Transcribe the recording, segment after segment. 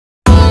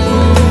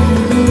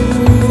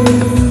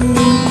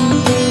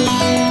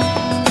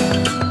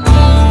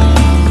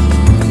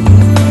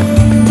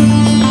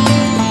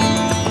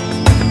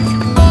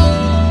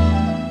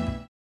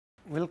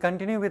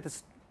continue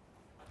with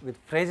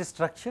phrase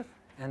structure,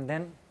 and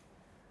then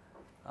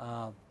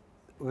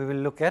we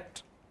will look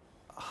at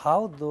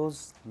how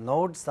those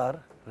nodes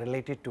are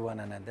related to one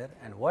another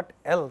and what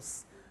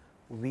else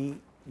we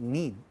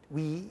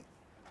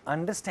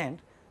understand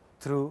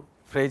through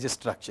phrase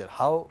structure,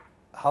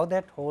 how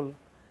that whole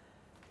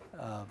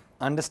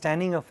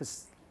understanding of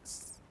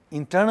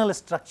internal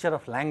structure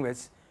of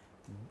language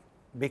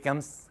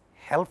becomes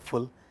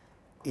helpful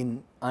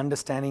in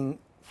understanding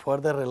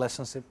further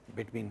relationship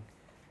between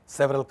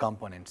several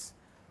components.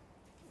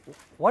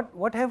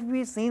 What have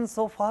we seen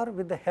so far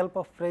with the help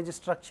of phrase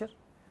structure?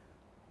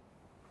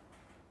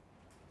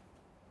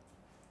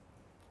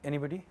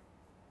 Anybody?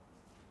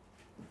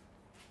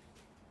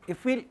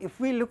 If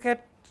we look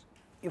at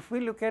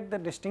the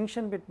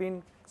distinction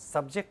between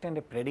subject and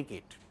a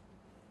predicate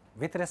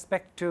with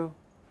respect to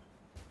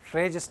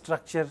phrase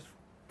structure,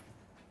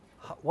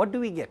 what do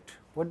we get?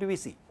 What do we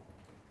see?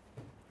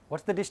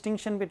 What is the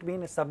distinction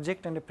between a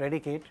subject and a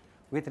predicate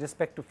with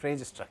respect to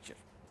phrase structure?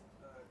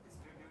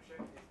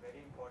 Distribution is very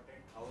important.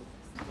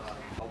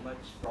 How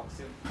much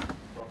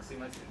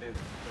proximous it is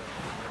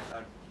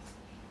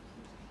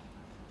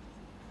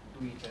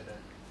to each other.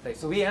 Right.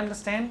 So we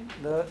understand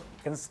the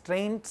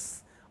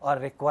constraints or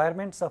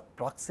requirements of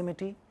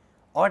proximity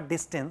or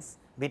distance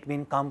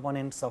between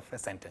components of a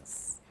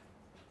sentence.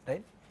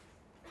 Right.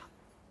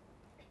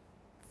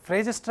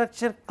 Phrase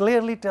structure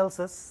clearly tells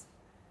us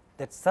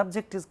that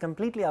subject is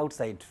completely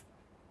outside,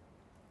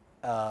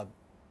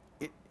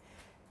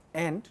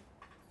 and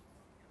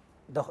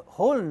the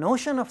whole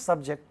notion of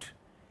subject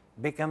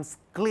becomes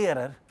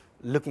clearer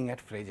looking at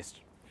phrase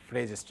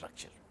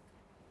structure.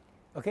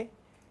 Okay.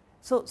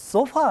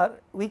 So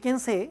far we can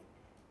say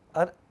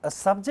a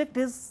subject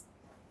is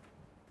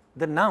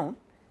the noun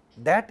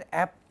that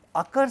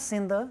occurs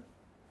in the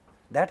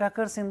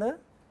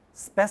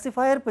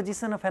specifier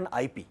position of an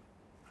IP.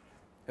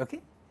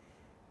 Okay.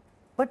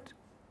 But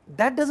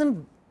that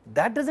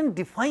doesn't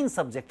define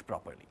subject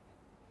properly.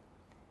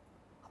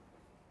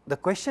 The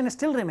question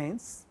still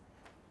remains,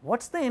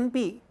 what's the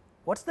NP,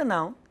 what's the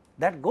noun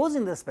that goes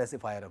in the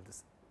specifier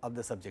of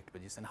the subject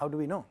position? How do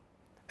we know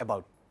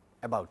about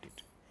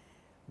it?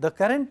 The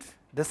current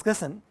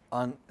discussion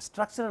on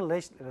structural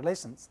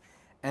relations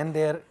and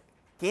their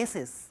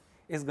cases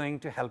is going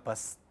to help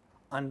us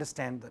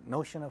understand the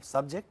notion of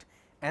subject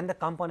and the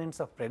components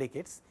of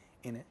predicates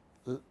in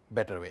a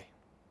better way.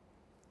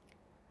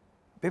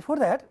 Before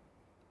that,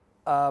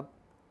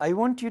 I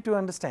want you to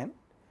understand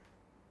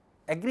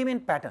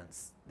agreement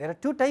patterns. There are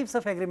two types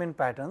of agreement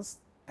patterns,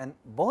 and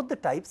both the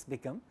types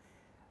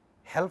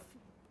help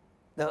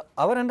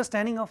our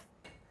understanding of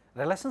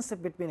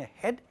relationship between a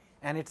head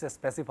and its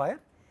specifier,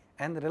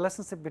 and the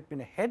relationship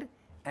between a head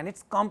and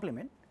its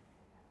complement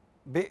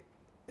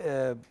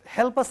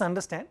help us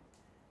understand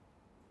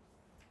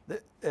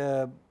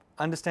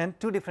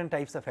two different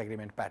types of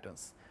agreement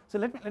patterns. So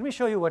let me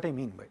show you what I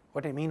mean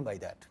by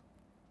that.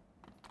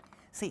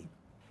 See,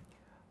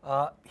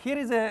 here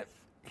is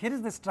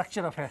the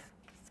structure of a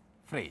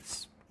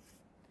phrase.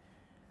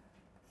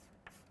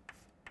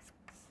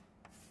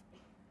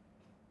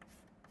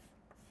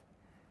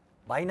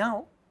 By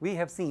now we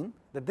have seen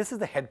that this is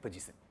the head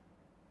position,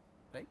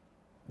 right?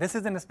 This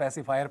is in a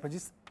specifier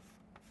position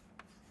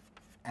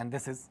and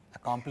this is a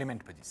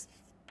complement position.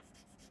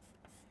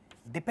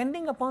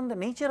 Depending upon the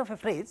nature of a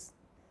phrase,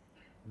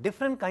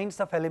 different kinds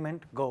of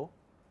element go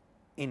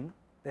in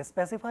the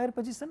specifier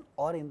position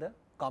or in the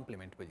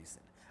complement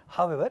position.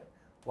 However,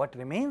 what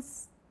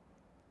remains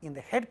in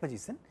the head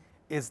position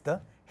is the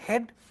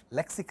head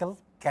lexical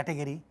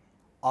category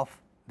of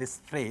this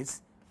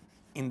phrase,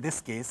 in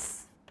this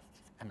case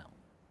a noun,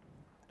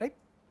 right?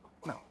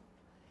 Now,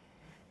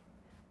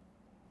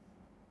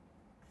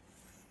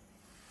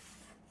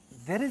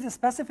 there is a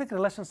specific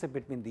relationship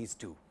between these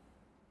two.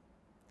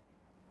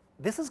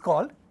 This is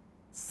called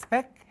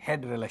spec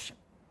head relation.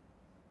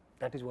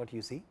 That is what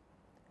you see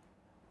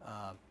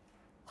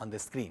on the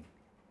screen.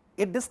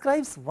 It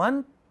describes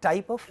one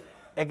type of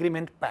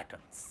agreement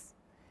patterns,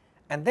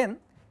 and then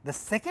the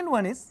second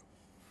one is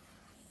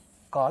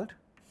called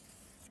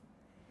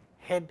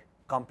head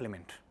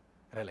complement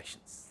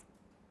relations.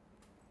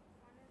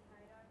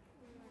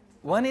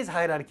 One is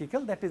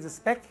hierarchical, that is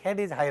spec head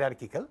is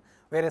hierarchical,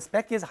 whereas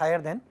spec is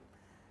higher than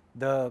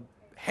the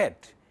head,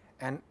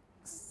 and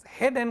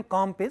head and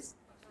comp is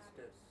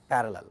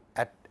parallel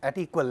at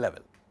equal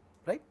level,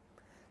 right.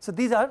 So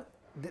these are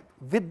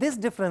with these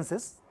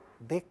differences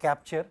they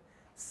capture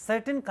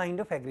certain kind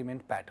of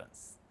agreement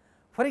patterns.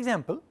 For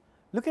example,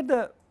 look at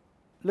the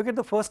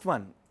first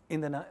one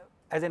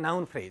as a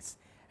noun phrase,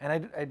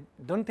 and I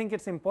don't think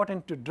it's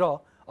important to draw,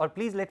 or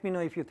please let me know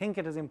if you think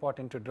it is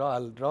important to draw.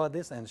 I'll draw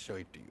this and show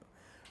it to you.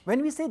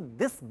 When we say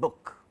this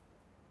book,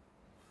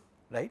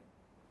 right,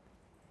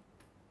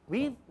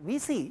 we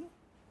see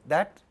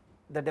that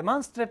the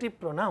demonstrative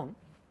pronoun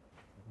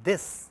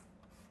this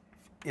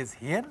is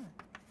here,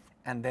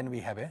 and then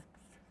we have a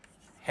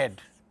head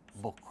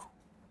book.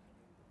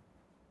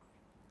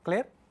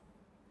 Clear?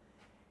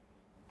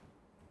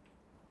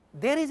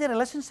 There is a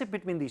relationship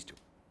between these two.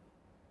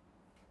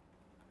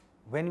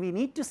 when we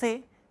need to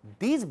say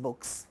these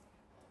books,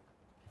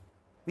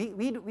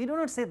 we do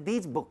not say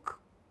these book,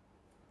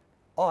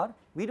 or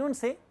we do not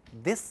say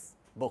this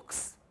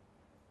books.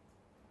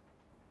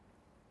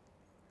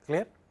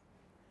 Clear?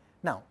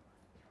 Now,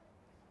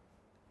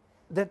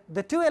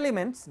 the two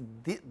elements,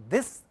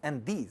 this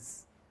and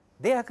these,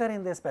 they occur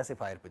in the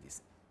specifier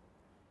position,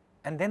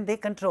 and then they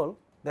control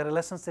the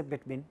relationship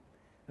between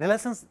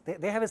relations.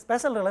 They have a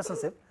special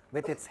relationship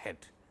with its head,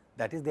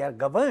 that is, they are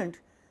governed,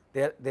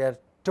 they are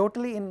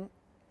totally in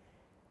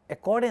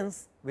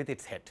accordance with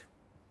its head.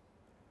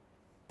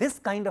 This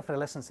kind of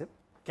relationship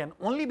can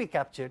only be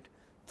captured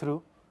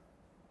through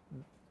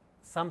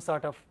some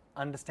sort of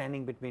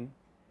understanding between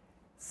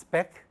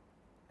spec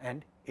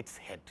and its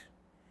head,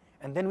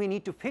 and then we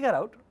need to figure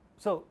out.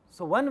 So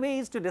one way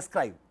is to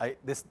describe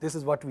this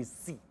is what we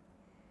see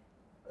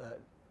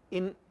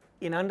in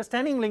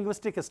understanding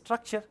linguistic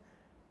structure.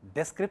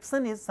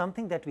 Description is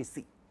something that we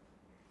see,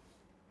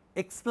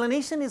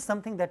 explanation is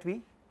something that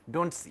we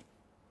do not see,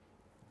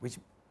 which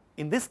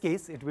in this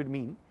case it would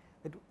mean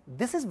that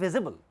this is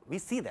visible, we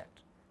see that,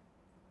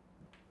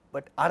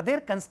 but are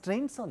there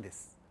constraints on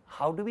this?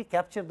 How do we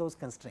capture those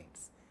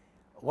constraints?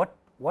 What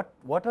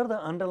are the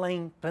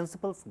underlying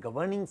principles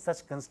governing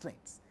such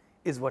constraints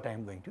is what I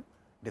am going to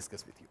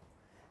discuss with you.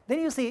 Then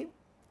you see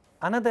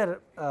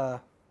another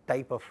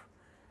type of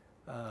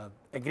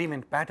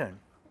agreement pattern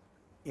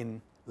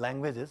in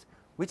languages,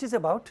 which is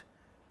about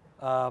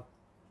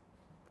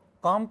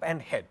comp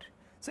and head.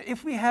 So,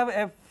 if we have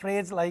a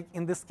phrase like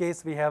in this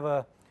case we have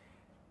a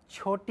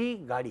choti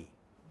gadi,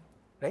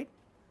 right,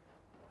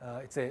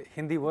 it is a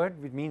Hindi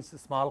word which means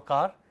small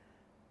car.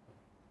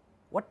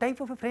 What type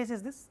of a phrase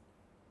is this?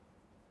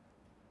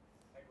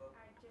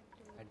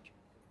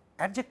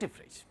 Adjective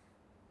phrase,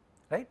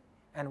 right,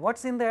 and what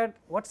is in that,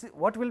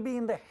 what will be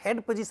in the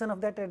head position of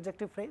that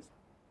adjective phrase?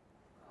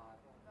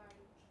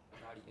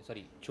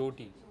 Sorry,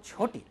 choti.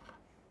 Choti.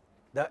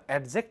 The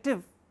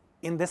adjective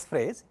in this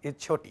phrase is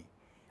choti,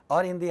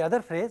 or in the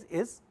other phrase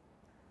is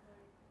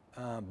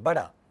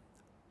bada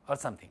or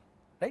something,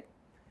 right.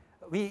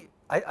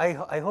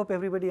 I hope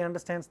everybody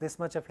understands this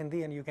much of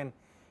Hindi, and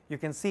you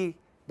can see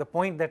the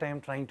point that I am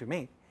trying to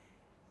make.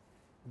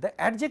 The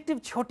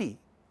adjective choti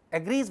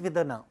agrees with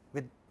the noun,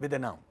 with the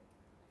noun,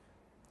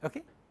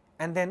 okay,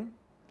 and then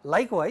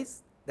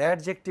likewise the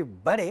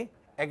adjective bade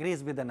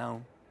agrees with the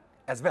noun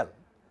as well.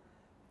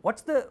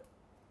 What's the,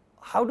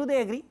 how do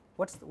they agree?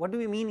 What do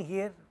we mean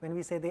here when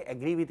we say they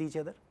agree with each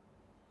other?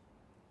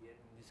 Here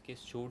in this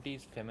case, choti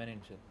is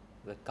feminine, sir.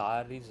 The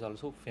car is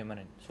also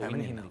feminine. So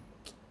Feminine in Hindi, noun.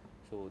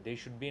 so they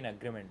should be in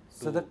agreement.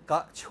 So the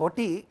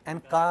choti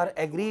and car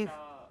agree.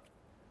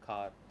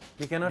 Car.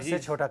 We cannot say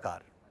This- chota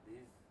car.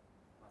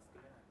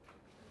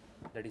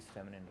 That is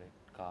feminine,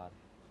 right? Car.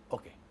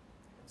 Okay.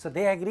 So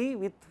they agree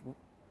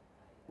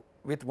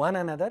with one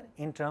another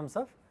in terms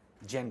of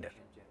gender.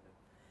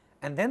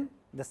 And then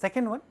the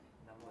second one,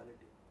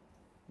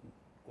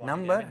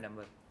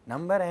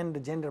 number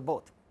and gender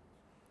both,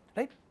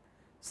 right.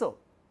 So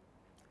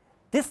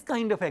this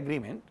kind of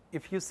agreement,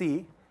 if you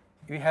see,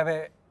 we have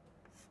a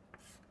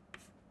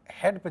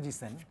head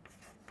position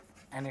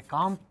and a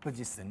comp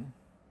position.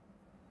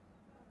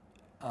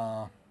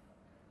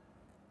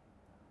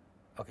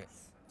 Okay,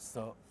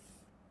 so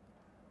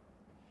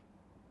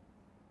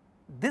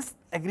this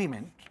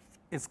agreement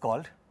is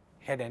called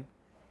head and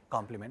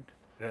complement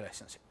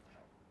relationship,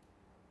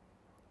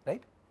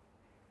 right.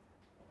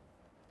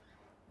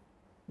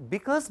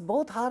 Because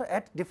both are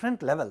at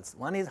different levels,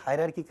 one is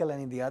hierarchical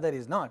and the other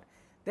is not,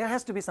 there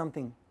has to be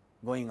something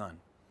going on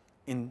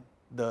in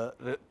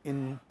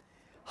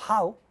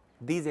how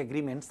these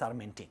agreements are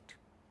maintained,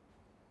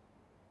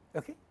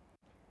 okay.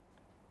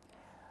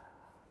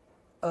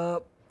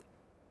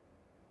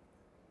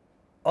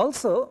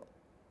 Also,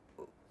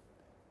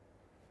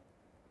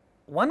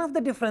 one of the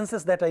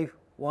differences that I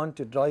want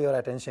to draw your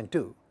attention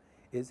to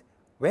is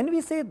when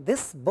we say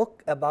this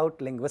book about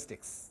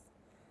linguistics,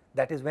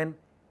 that is when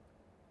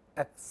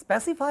a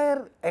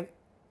specifier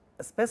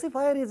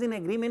is in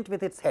agreement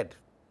with its head,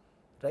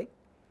 right.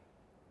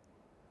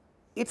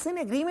 It is in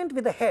agreement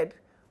with the head,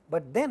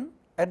 but then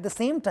at the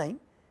same time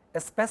a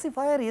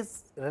specifier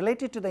is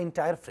related to the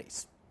entire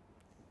phrase,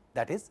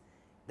 that is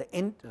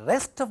the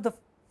rest of the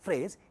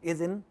phrase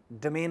is in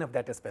domain of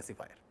that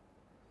specifier.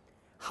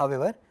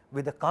 However,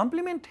 with the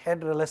complement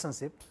head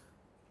relationship,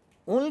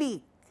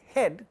 only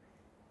head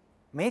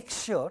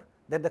makes sure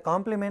that the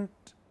complement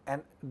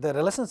and the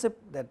relationship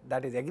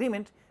that is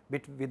agreement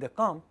with the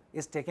comp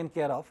is taken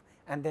care of,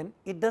 and then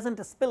it does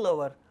not spill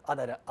over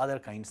other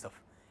kinds of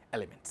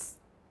elements.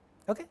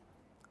 Okay?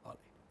 All right.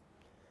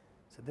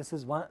 So this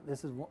is one.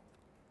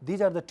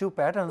 These are the two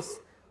patterns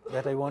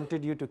that I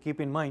wanted you to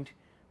keep in mind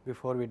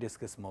before we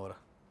discuss more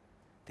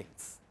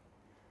things.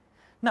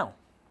 Now,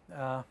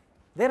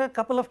 there are a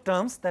couple of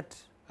terms that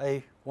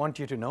I want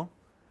you to know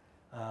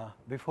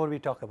before we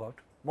talk about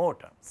more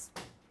terms.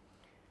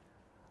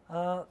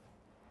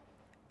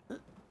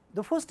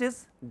 The first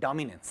is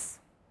dominance.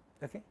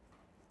 Okay.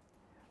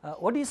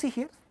 What do you see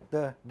here?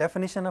 The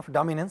definition of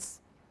dominance.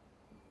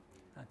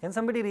 Can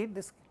somebody read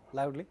this?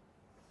 loudly.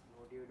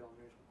 Node A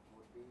dominates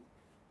node B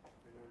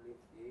when only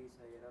if A is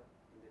higher up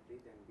in the tree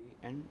than B,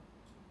 and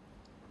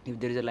if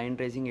there is a line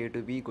tracing A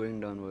to B going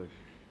downward.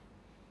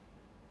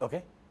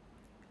 Okay.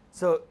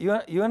 So,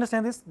 you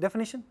understand this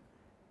definition?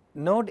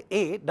 Node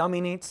A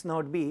dominates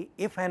node B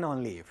if and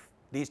only if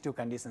these two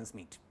conditions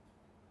meet,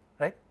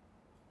 right.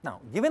 Now,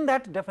 given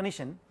that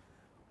definition,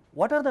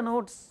 what are the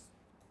nodes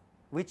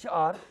which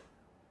are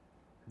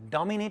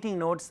dominating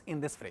nodes in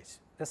this phrase,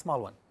 the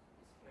small one?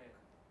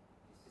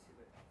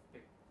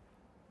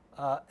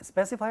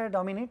 Specifier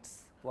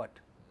dominates what?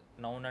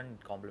 Noun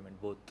and complement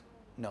both.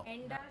 No,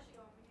 N dash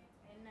dominates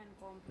N and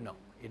complement. no,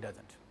 it does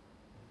not.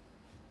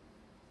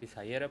 It's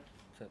higher up,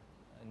 sir.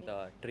 In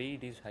the tree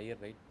it is higher,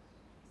 right?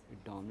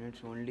 It dominates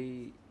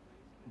only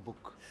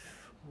book.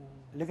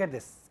 Look at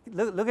this,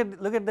 look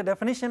at the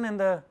definition and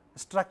the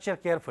structure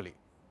carefully.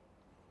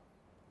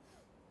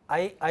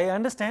 I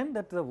understand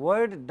that the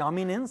word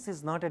dominance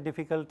is not a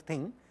difficult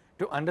thing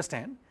to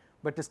understand,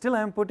 but still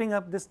I am putting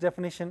up this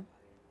definition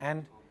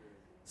and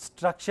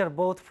structure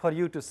both for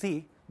you to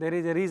see there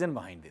is a reason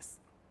behind this.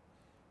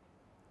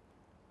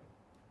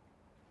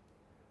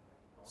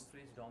 Noun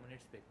phrase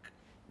dominates spec.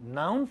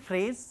 Noun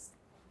phrase,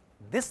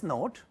 this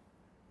node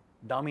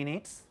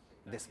dominates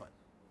this one.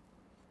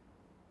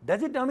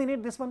 Does it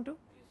dominate this one too?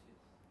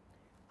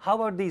 How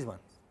about these ones?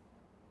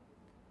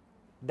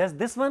 Does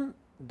this one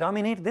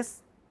dominate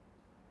this?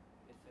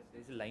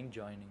 There is a line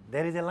joining.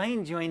 There is a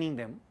line joining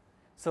them.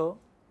 So,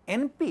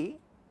 NP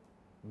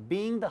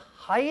being the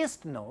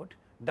highest node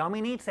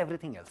dominates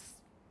everything else,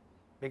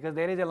 because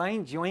there is a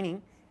line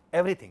joining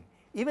everything.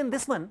 Even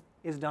this one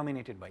is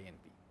dominated by NP.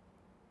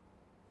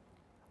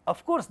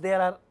 Of course,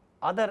 there are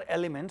other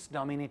elements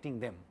dominating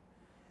them.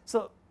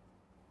 So,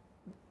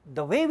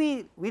 the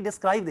way we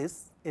describe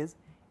this is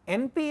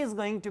NP is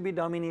going to be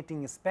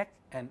dominating spec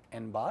and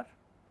N bar,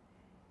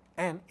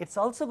 and it is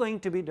also going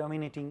to be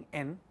dominating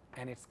N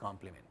and its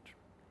complement.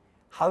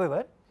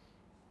 However,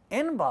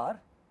 N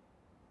bar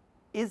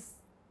is,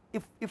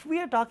 if we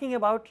are talking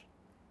about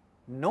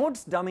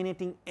nodes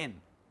dominating N,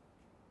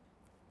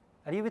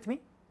 are you with me?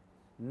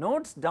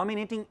 Nodes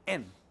dominating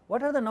N,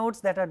 what are the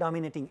nodes that are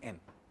dominating N?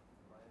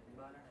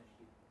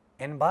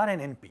 N bar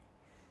and NP.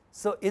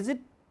 So, is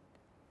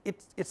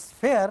it's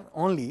fair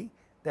only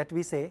that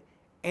we say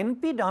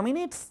NP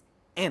dominates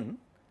N,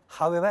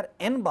 however,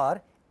 N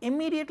bar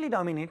immediately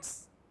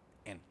dominates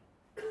N.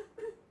 So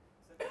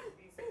can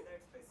we say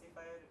that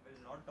specifier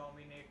will not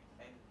dominate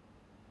N?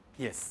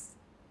 Yes,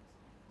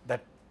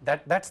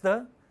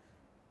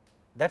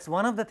 that's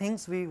one of the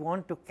things we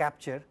want to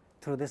capture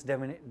through this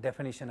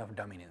definition of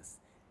dominance.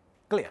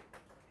 Clear?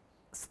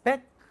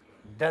 Spec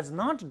does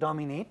not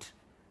dominate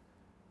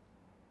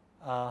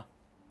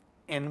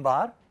N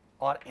bar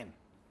or N,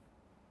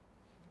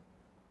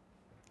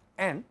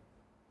 and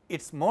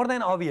it is more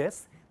than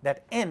obvious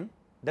that N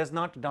does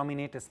not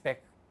dominate a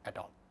spec at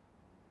all.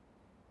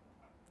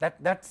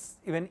 That is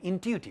even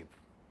intuitive,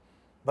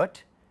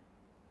 but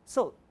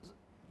so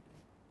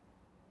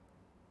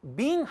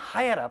being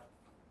higher up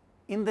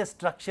in the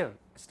structure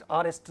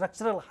or a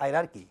structural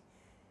hierarchy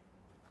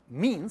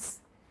means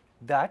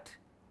that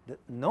the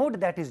node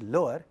that is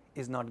lower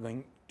is not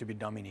going to be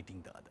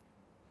dominating the other,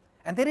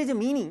 and there is a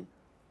meaning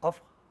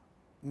of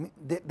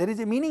there is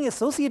a meaning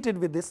associated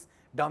with this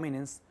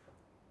dominance.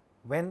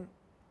 When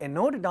a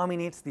node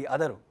dominates the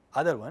other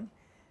one,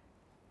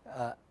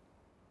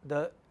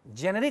 the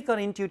generic or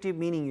intuitive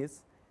meaning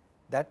is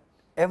that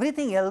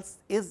everything else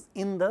is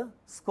in the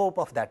scope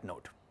of that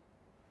node.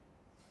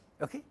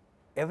 Okay?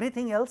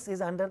 Everything else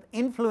is under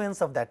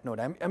influence of that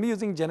node. I am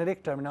using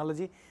generic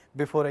terminology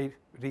before I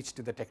reach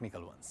to the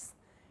technical ones.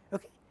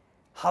 Okay?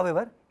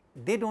 However,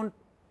 they do not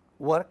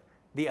work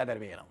the other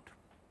way around.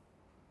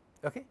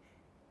 Okay?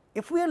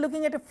 If we are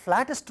looking at a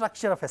flat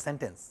structure of a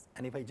sentence,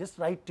 and if I just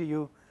write to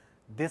you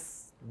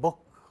this book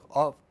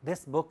of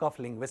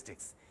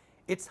linguistics,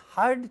 it is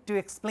hard to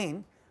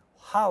explain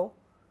how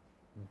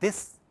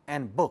this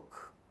and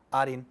book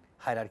are in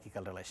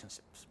hierarchical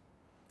relationships,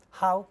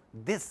 how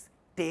this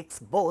takes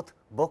both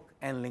book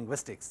and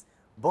linguistics,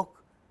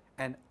 book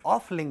and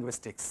of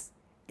linguistics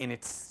in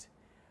its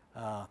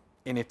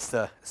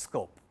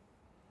scope.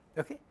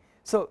 Okay?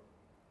 So,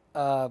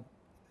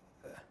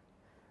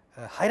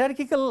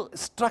 hierarchical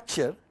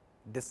structure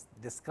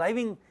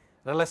describing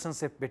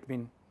relationship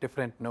between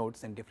different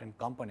nodes and different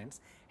components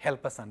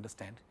help us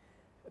understand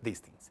these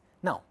things.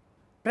 Now,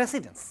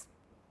 precedence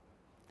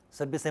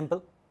should be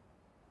simple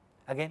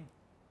again.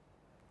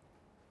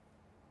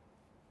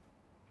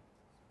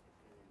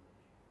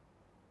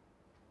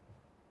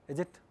 Is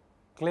it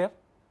clear,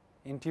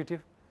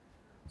 intuitive?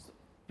 So,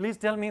 please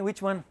tell me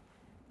which one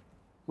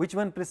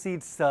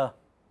precedes.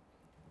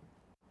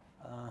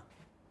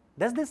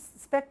 Does this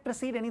spec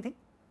precede anything?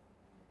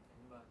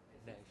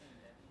 Dash.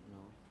 No.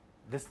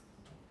 This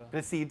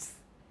precedes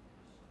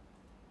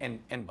N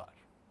bar.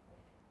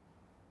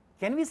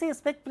 Can we say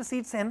spec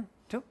precedes N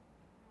too,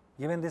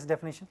 given this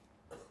definition?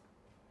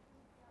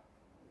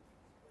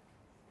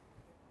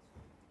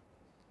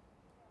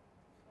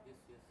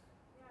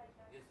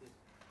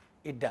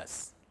 It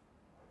does.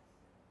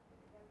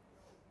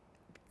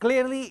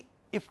 clearly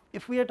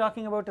if we are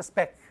talking about a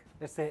spec,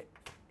 let us say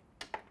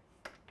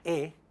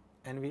A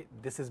and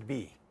this is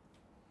B,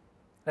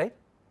 right.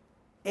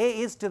 A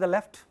is to the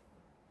left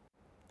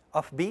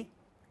of B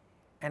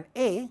and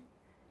A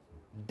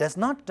does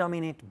not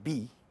dominate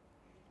B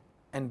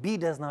and B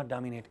does not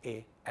dominate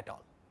A at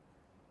all.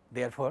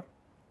 Therefore,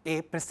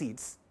 A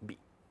precedes B.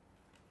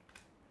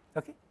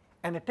 Okay.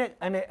 And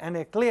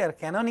a clear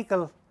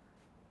canonical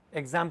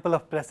example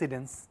of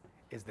precedence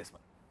is this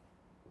one.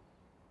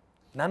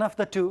 None of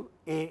the two,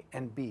 A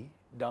and B,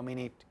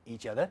 dominate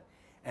each other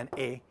and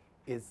A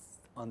is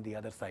on the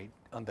other side,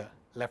 on the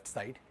left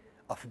side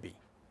of B.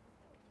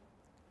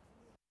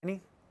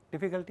 Any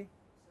difficulty?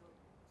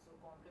 So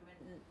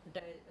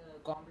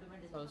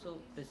complement is also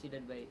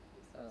preceded by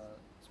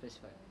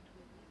specifier.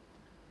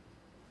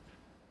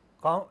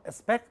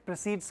 Spec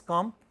precedes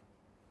comp.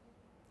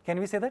 Can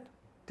we say that?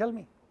 Tell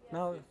me.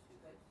 Now,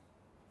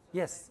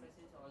 yes. Spec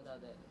precedes all the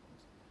other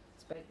elements.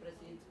 Spec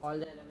precedes all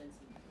the elements.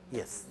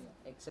 Yes.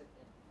 Except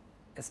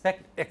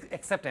Spec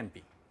except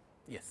NP.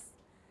 Yes.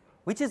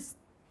 Which is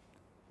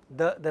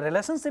the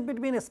relationship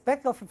between a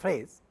spec of a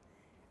phrase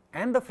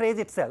and the phrase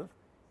itself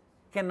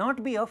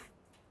cannot be of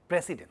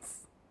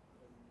precedence.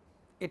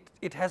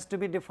 It has to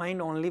be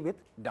defined only with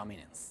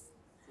dominance.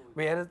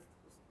 Whereas,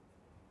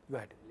 go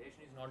ahead.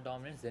 Relation is not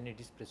dominance, then it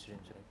is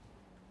precedence,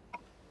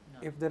 right? No.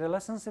 If the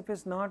relationship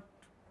is not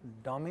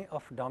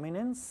of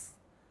dominance,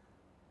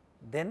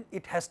 then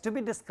it has to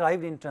be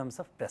described in terms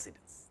of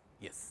precedence.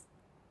 Yes.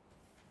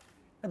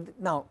 And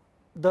now,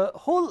 the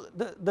whole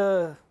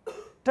the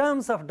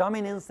terms of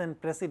dominance and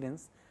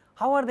precedence,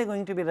 how are they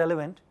going to be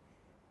relevant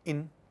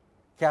in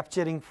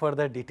capturing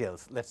further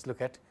details? Let us look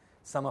at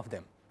some of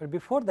them. But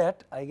before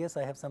that, I guess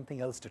I have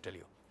something else to tell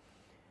you,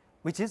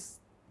 which is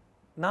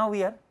now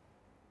we are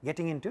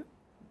getting into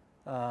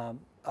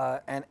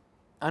an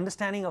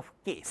understanding of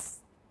case,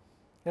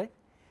 right.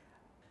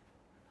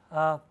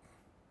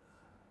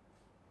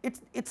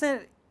 It's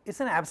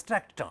an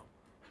abstract term,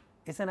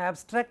 it's an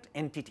abstract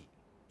entity,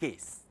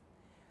 case.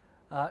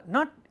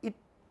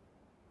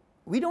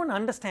 We do not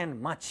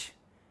understand much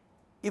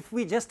if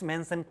we just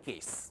mention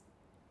case.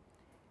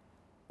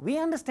 We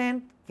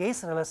understand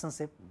case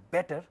relationship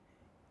better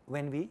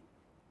when we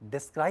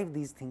describe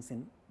these things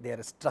in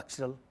their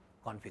structural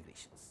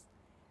configurations.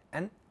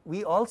 And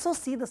we also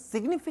see the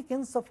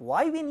significance of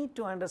why we need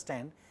to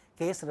understand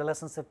case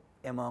relationship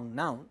among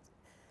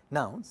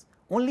nouns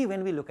only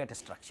when we look at a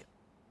structure.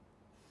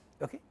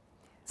 Okay.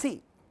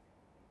 See,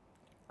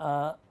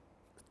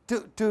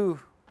 to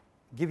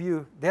give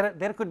you,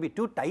 there could be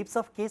two types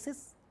of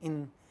cases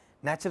in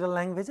natural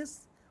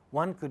languages.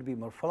 One could be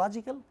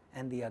morphological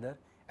and the other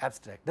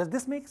abstract. Does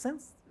this make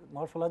sense?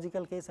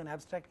 Morphological case and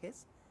abstract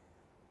case?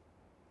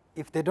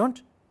 If they do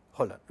not,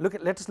 hold on,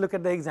 let us look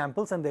at the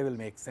examples and they will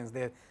make sense.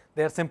 They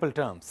are simple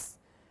terms.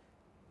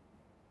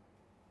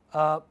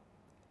 And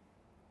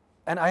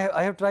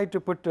I have tried to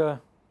put the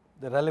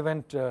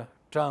relevant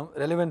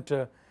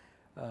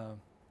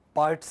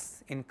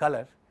parts in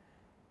color.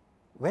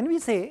 When we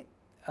say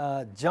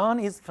John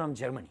is from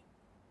Germany,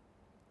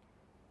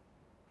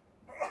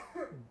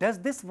 does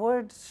this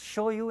word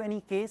show you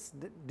any case?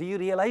 Do you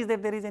realize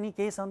that there is any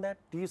case on that?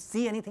 Do you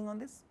see anything on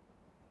this?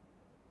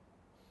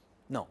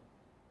 No,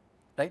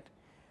 right.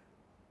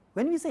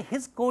 When we say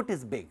his coat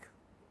is big,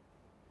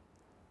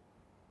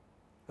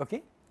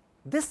 okay,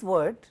 this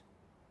word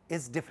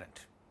is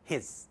different,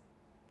 his,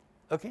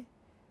 okay.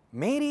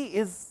 Mary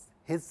is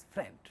his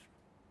friend,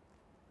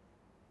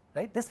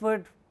 right. This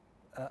word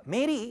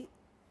Mary,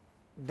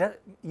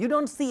 you do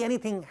not see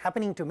anything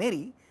happening to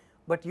Mary,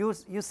 but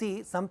you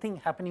see something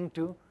happening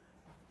to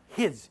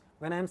his.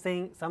 When I am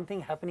saying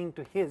something happening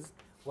to his,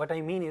 what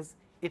I mean is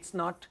it is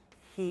not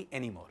he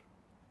anymore.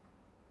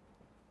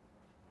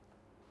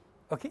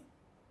 Okay.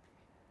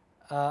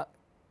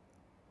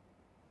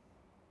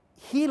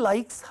 He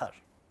likes her.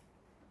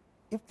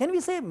 Can we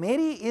say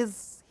Mary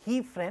is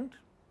he friend?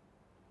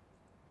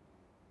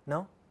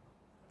 No.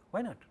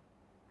 Why not?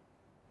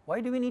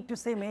 Why do we need to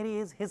say Mary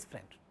is his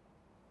friend?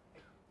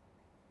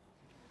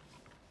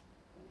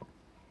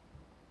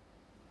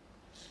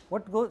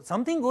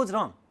 Something goes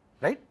wrong,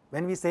 right,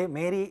 when we say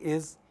Mary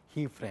is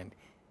he friend,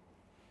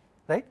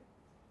 right.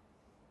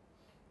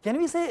 Can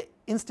we say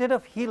instead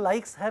of he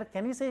likes her,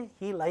 can we say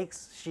he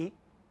likes she?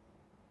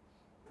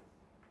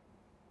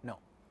 No,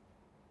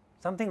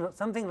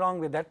 something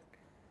wrong with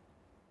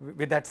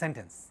that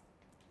sentence.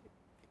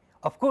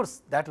 Of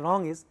course, that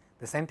wrong is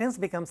the sentence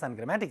becomes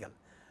ungrammatical,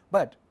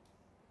 but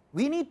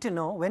we need to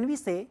know when we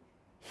say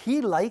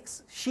he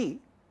likes she,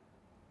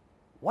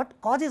 what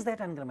causes that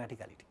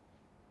ungrammaticality.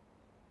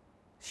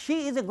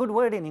 She is a good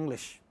word in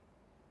English,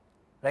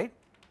 right.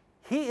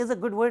 He is a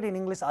good word in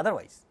English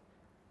otherwise,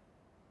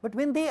 but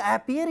when they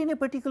appear in a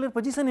particular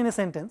position in a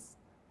sentence,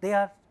 they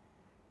are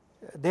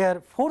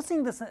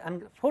forcing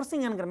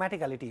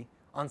ungrammaticality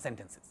on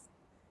sentences,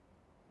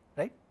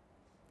 right.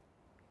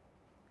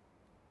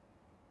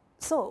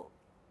 So,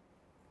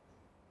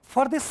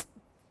 for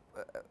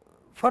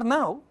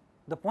now,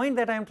 the point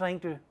that I am trying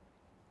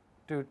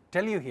to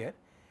tell you here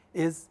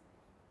is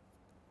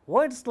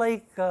words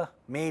like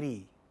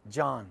Mary,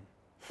 John,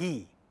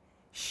 he,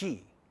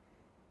 she,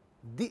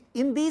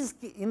 in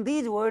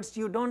these words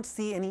you do not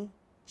see any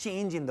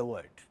change in the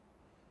word,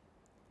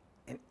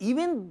 and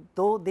even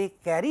though they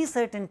carry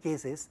certain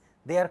cases,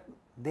 they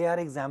are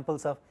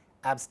examples of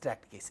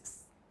abstract cases.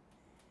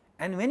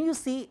 And when you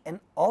see an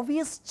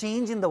obvious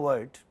change in the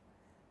word,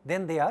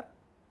 then they are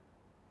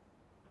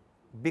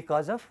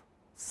because of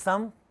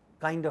some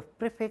kind of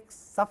prefix,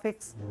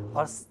 suffix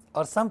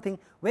or something.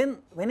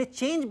 When a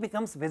change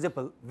becomes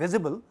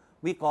visible,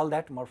 we call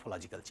that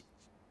morphological change.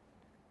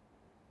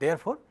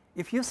 Therefore,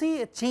 if you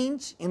see a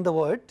change in the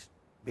word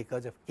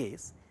because of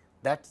case,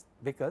 that's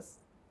because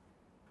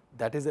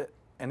that is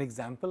an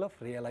example of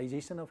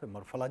realization of a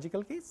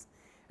morphological case,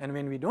 and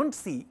when we do not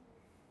see,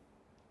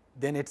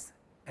 then it is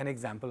an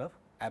example of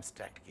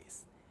abstract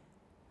case.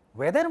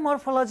 Whether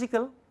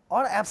morphological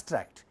or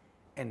abstract,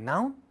 a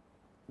noun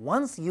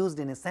once used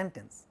in a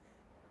sentence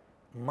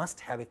must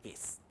have a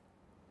case.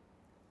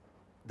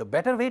 The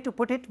better way to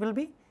put it will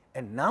be,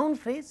 a noun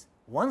phrase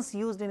once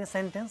used in a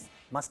sentence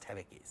must have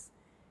a case.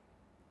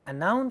 A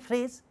noun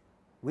phrase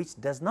which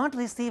does not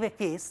receive a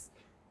case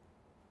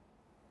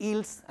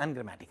yields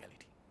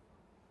ungrammaticality,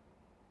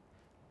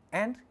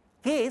 and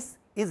case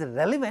is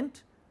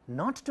relevant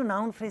not to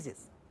noun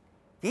phrases.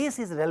 Case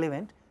is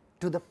relevant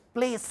to the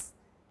place,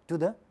 to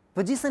the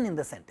position in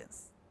the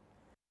sentence.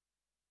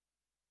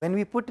 When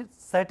we put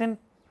certain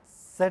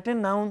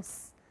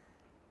nouns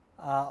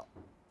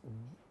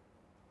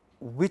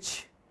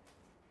which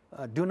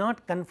do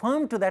not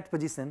conform to that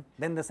position,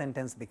 then the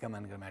sentence become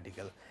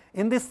ungrammatical.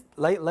 In this,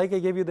 like I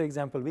gave you the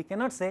example, we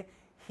cannot say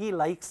he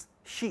likes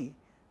she,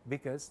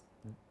 because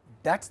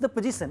that is the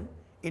position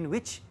in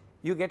which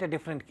you get a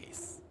different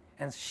case,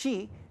 and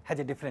she has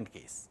a different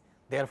case.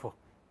 Therefore,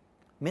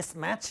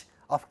 mismatch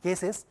of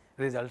cases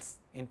results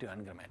into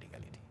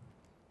ungrammaticality.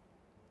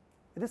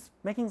 It is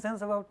making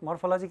sense about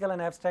morphological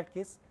and abstract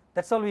case.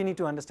 That is all we need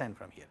to understand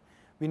from here.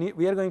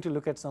 We are going to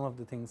look at some of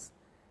the things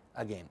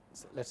again.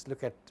 So, let us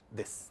look at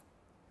this.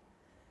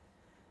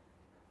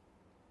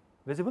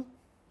 Visible?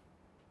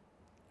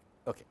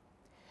 Okay.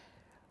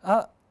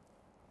 I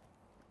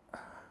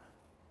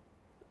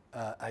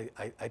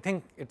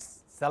think it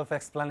is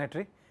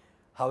self-explanatory.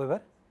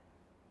 However,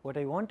 what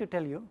I want to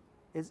tell you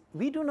is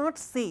we do not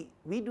see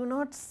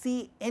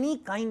any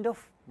kind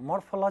of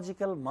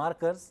morphological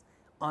markers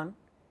on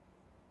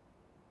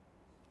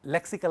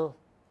lexical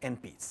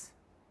NPs,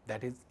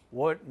 that is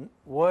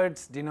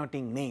words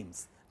denoting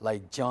names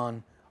like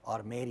John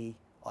or Mary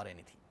or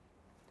anything,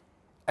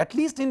 at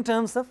least in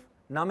terms of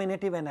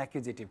nominative and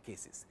accusative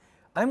cases.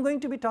 I am going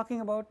to be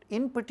talking about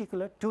in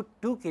particular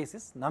two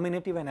cases,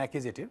 nominative and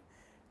accusative.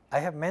 I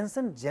have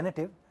mentioned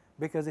genitive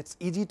because it is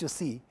easy to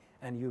see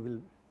and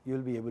you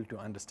will be able to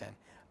understand.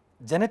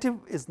 Genitive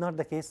is not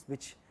the case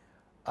which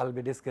I will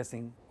be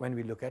discussing when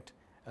we look at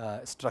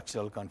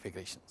structural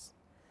configurations.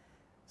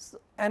 So,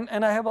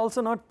 and I have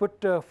also not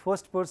put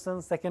first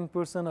person, second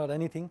person or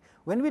anything.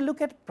 When we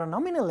look at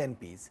pronominal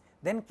NPs,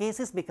 then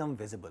cases become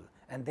visible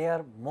and they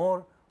are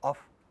more of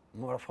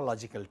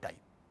morphological type.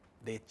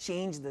 They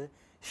change the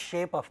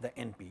shape of the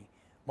NP.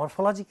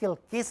 Morphological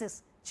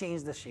cases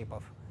change the shape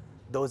of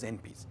those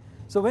NPs.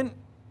 So, when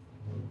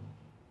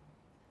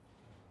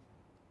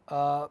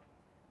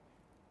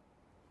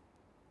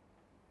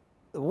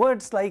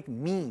words like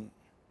me,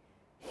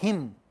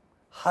 him,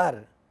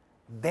 her,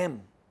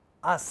 them,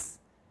 us,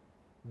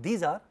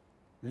 these are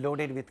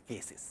loaded with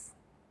cases,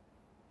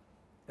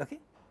 okay?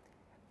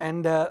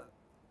 And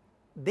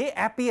they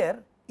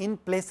appear in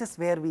places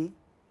where we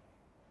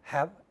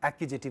have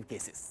accusative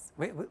cases,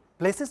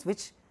 places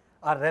which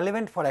are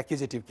relevant for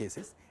accusative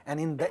cases,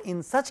 and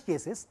in such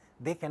cases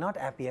they cannot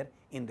appear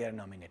in their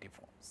nominative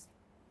forms.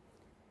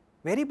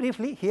 Very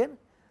briefly here,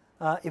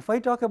 if I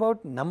talk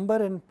about number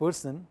and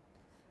person,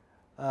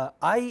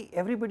 I,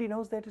 everybody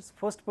knows that it is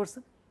first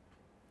person,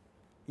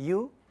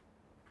 you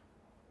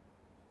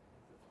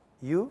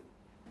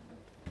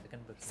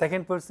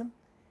second person,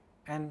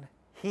 and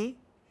he,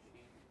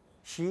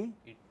 she,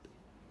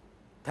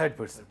 third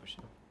person.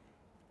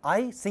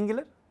 I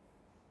singular,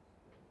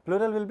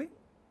 plural will be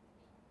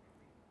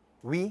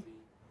we,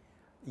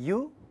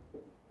 you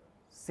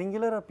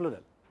singular or plural?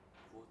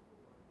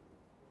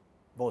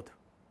 Both.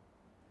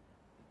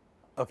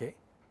 Okay.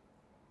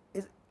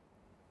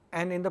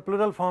 And in the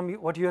plural form,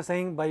 what you are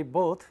saying by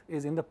both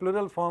is in the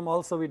plural form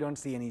also we do not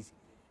see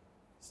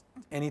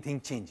anything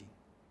changing.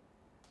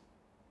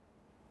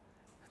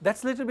 That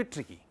is little bit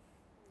tricky.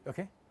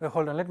 Okay. Well,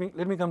 hold on, let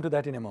me come to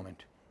that in a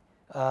moment.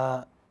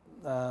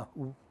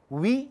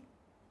 We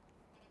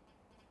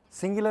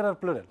singular or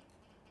plural?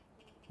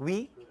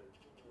 We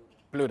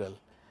plural.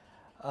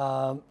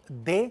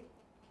 They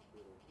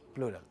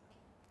plural.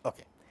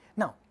 Okay.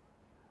 Now,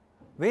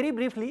 very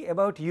briefly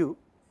about you.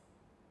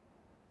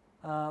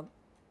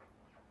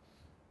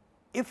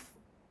 If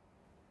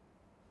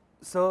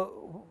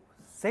so,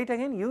 say it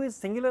again, you is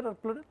singular or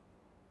plural?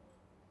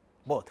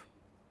 Both.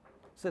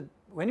 So,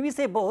 when we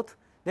say both,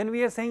 then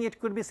we are saying it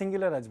could be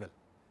singular as well,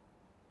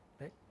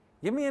 right.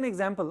 Give me an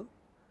example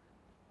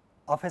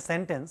of a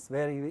sentence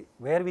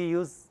where we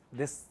use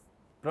this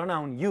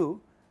pronoun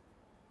you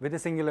with a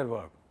singular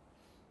verb?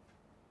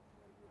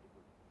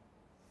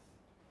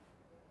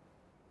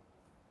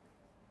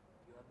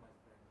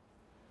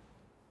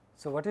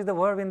 So, what is the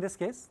verb in this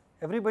case?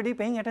 Everybody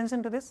paying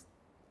attention to this?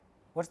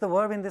 What is the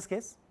verb in this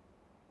case?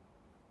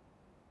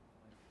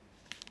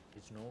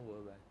 It's no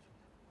verb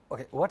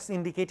actually. Okay, what is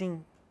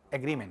indicating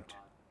agreement?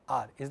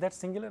 Are. Is that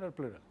singular or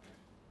plural?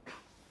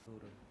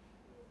 Plural.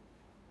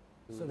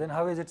 So, then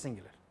how is it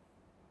singular?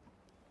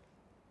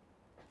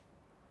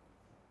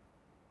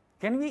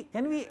 Can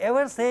we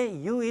ever say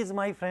you is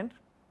my friend?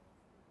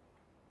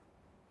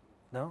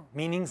 No,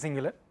 meaning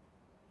singular.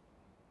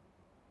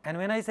 And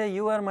when I say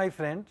you are my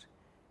friend,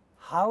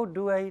 how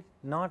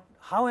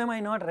am I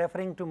not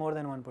referring to more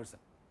than one person?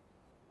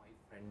 My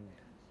friend.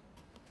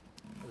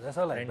 That is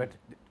all right, but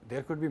Friend.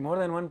 there could be more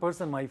than one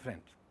person my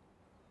friend.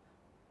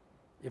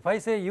 If I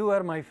say you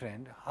are my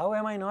friend, how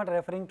am I not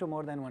referring to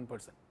more than one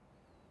person?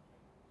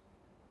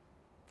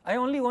 I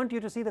only want you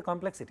to see the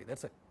complexity, that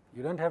is it.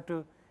 You do not have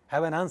to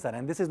have an answer,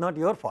 and this is not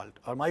your fault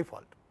or my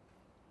fault.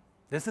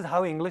 This is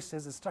how English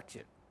is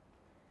structured.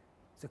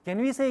 So,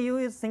 can we say you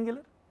is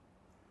singular?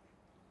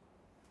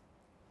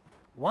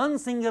 One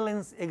single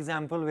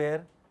example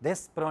where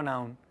this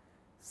pronoun,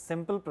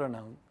 simple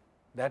pronoun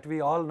that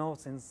we all know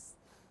since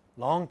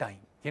long time,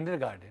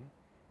 kindergarten,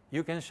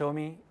 you can show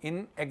me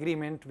in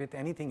agreement with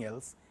anything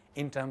else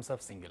in terms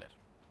of singular.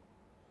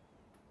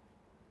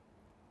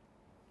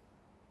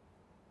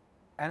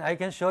 And I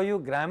can show you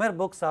grammar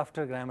books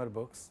after grammar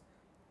books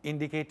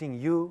indicating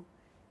you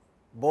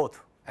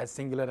both as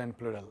singular and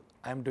plural.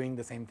 I am doing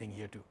the same thing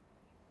here too.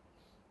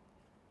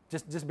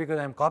 Just because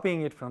I am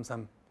copying it from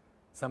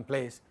some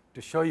place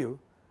to show you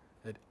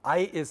that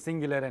I is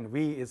singular and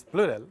we is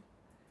plural,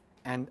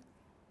 and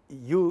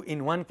you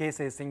in one case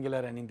is singular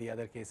and in the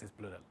other case is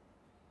plural.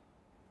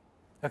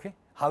 Okay?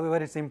 However,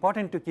 it is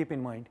important to keep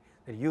in mind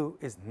that you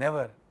is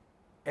never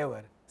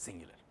ever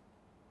singular.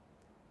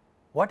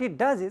 What it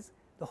does is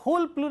the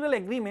whole plural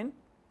agreement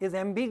is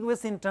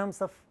ambiguous in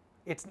terms of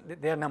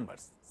their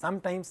numbers.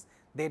 Sometimes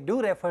they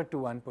do refer to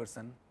one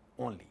person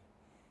only,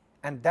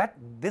 and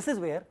this is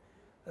where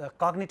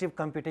cognitive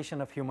computation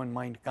of human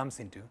mind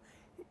comes into.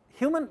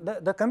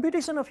 The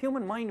computation of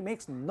human mind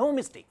makes no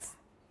mistakes.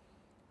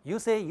 You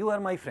say you are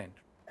my friend,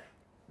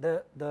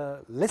 the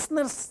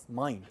listener's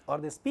mind or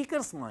the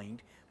speaker's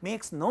mind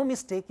makes no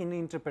mistake in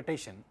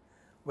interpretation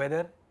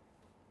whether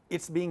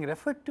it is being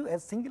referred to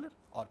as singular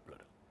or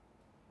plural,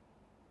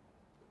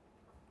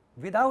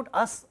 without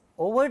us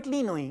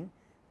overtly knowing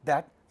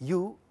that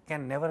you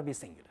can never be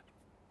singular.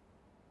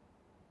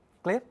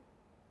 Clear?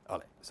 All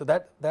right. So,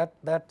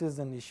 that is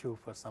an issue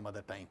for some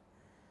other time.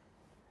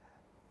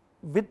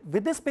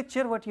 With this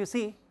picture, what you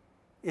see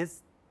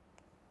is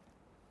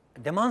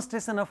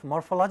demonstration of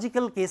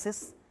morphological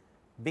cases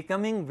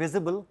becoming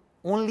visible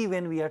only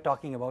when we are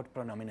talking about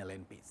pronominal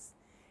NPs.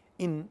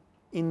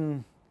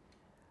 In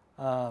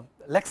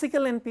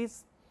lexical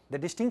NPs, the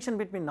distinction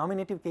between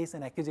nominative case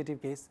and accusative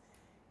case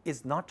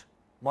is not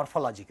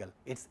morphological,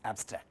 it is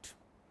abstract.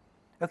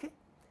 Okay?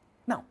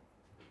 Now,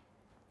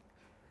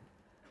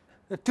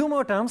 the two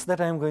more terms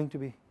that I am going to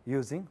be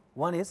using,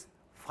 one is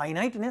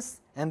finiteness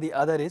and the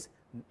other is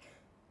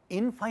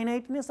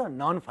infiniteness or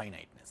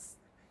non-finiteness.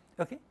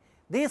 Okay?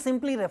 They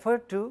simply refer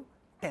to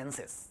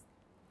tenses.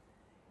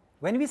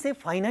 When we say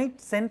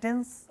finite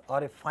sentence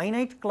or a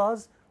finite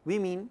clause, we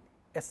mean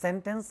a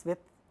sentence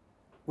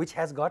which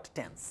has got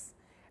tense,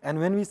 and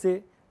when we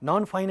say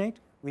non-finite,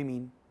 we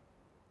mean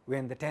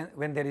when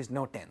there is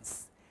no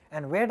tense.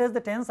 And where does the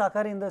tense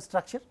occur in the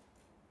structure?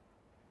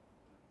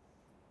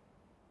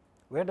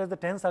 Where does the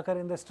tense occur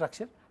in the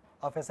structure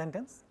of a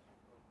sentence?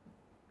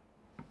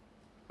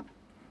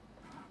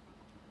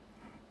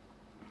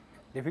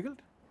 Difficult?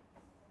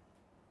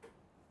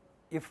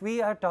 If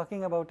we are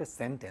talking about a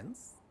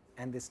sentence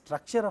and the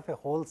structure of a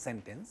whole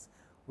sentence,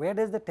 where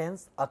does the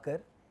tense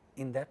occur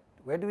in that?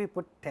 Where do we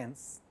put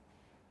tense?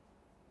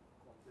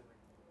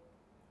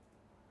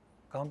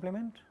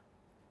 Complement?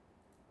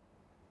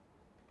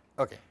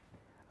 Okay.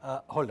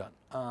 Hold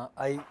on.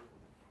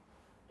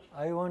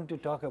 I want to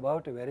talk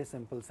about a very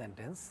simple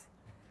sentence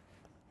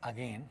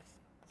again.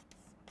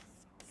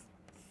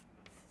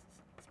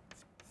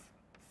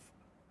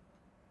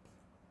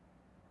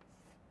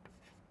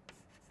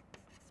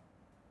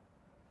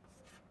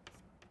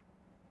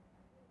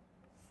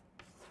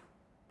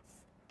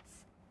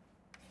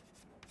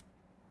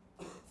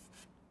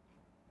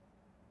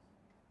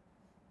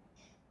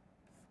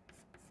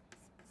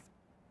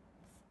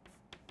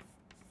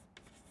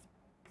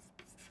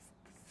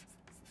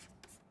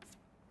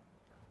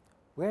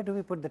 Where do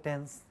we put the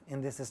tense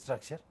in this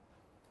structure?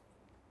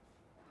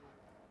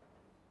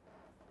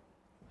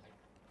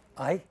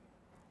 I.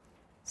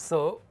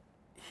 So,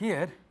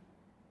 here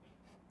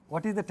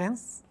what is the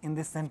tense in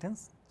this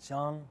sentence?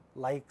 John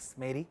likes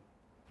Mary.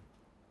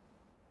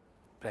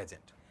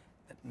 Present.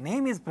 The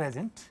name is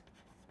present,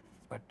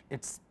 but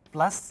it is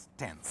plus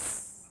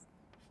tense.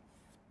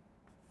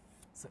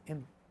 So,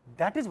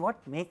 that is what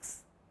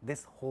makes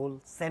this whole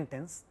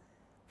sentence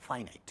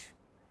finite,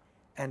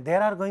 and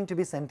there are going to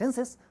be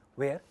sentences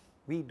where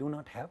we do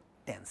not have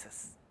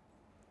tenses.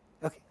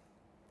 Okay.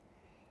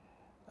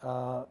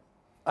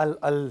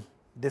 I'll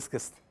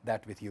discuss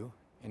that with you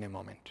in a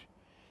moment.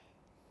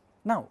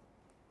 Now,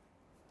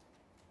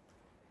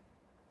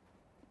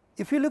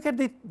 if you look at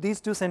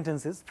these two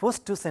sentences,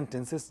 first two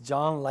sentences,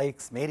 John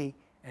likes Mary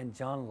and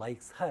John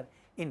likes her,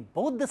 in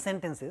both the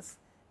sentences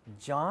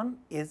John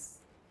is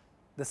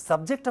the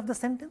subject of the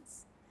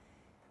sentence.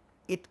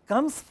 It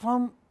comes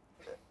from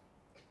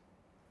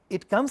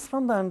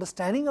the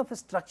understanding of a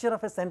structure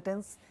of a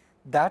sentence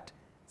that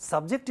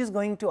subject is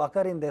going to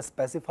occur in the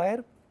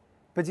specifier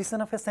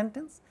position of a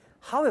sentence.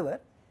 However,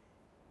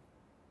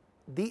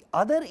 the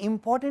other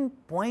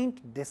important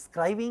point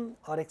describing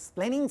or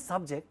explaining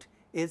subject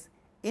is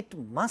it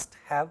must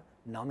have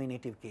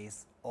nominative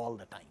case all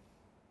the time.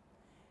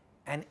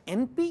 An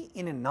NP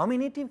in a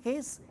nominative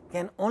case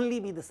can only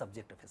be the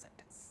subject of a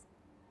sentence.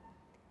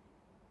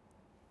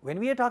 When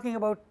we are talking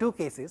about two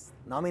cases,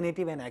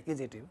 nominative and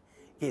accusative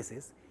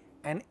cases,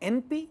 an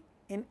NP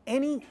in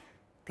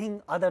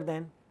anything other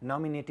than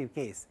nominative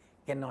case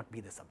cannot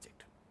be the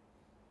subject.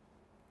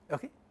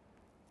 Okay?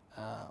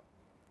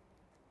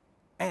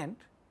 And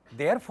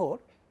therefore,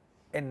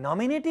 a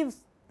nominative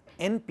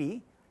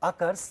NP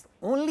occurs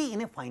only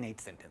in a finite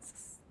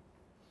sentences.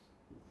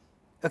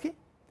 Okay?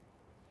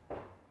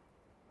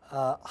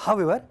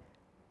 However,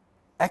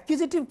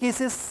 accusative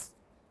cases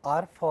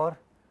are for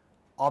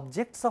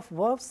objects of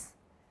verbs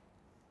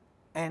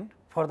and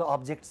for the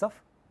objects of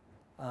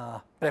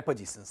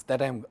prepositions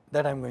that I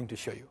am going to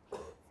show you.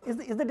 Is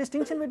the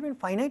distinction between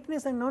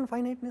finiteness and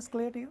non-finiteness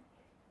clear to you?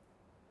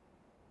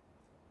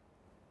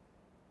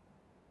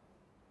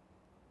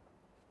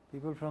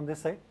 People from this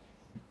side?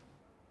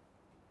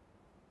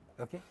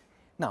 Okay.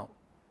 Now,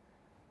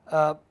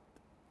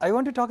 I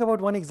want to talk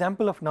about one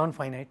example of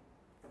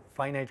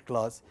finite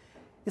clause.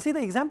 You see,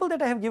 the example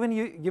that I have given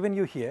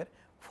you here,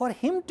 for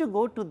him to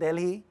go to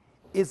Delhi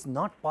is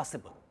not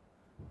possible.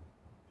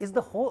 Is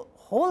the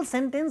whole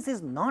sentence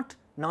is not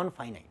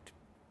non-finite.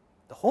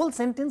 The whole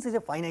sentence is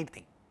a finite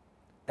thing.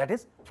 That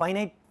is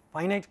finite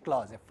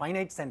clause, a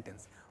finite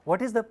sentence.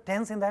 What is the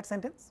tense in that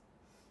sentence?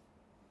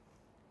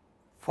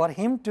 For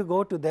him to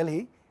go to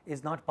Delhi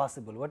is not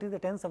possible. What is the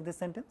tense of this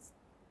sentence?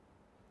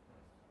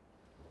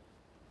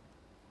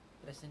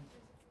 Present.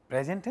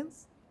 Present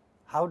tense.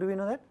 How do we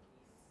know that?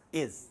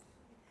 Is.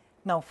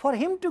 Now, for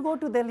him to go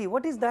to Delhi,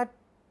 what is that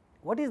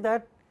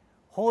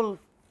whole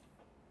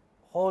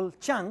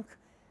chunk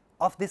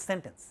of this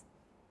sentence?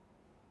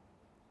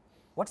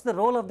 What is the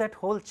role of that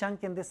whole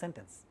chunk in this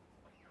sentence?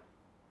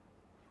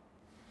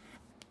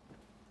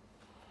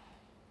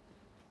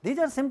 These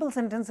are simple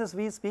sentences.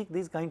 We speak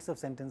these kinds of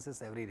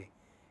sentences every day.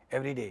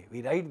 Every day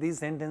we write these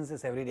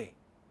sentences every day.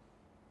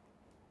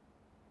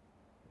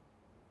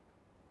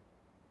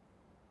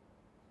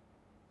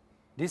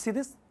 Do you see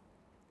this?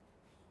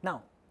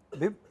 Now,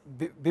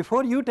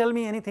 before you tell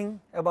me anything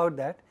about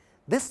that,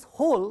 this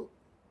whole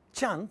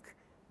chunk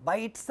by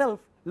itself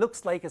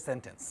looks like a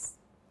sentence.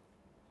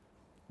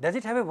 Does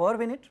it have a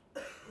verb in it?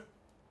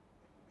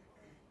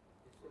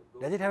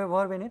 Does it have a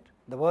verb in it?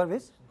 The verb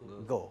is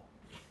go.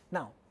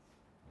 Now,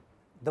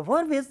 the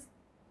verb is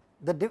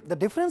the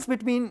difference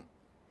between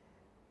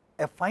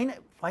a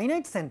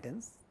finite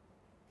sentence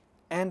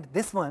and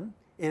this one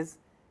is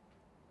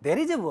there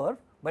is a verb,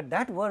 but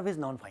that verb is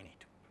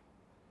non-finite.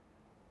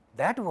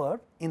 That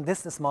verb in this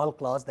small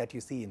clause that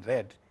you see in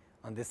red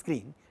on the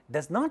screen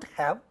does not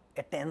have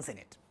a tense in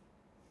it.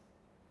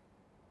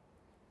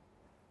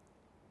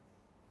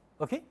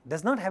 Okay,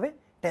 does not have a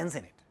tense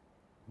in it.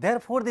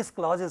 Therefore, this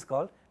clause is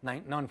called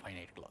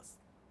non-finite clause.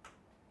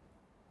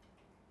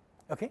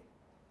 Okay.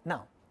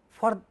 Now,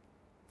 for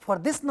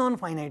this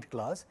non-finite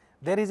clause,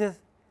 there is a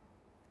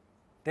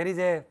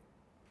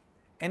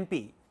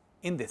NP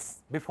in this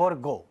before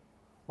go.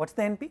 What is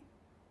the NP?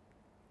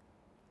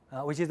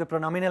 Which is the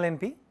pronominal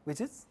NP,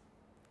 which is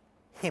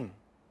him,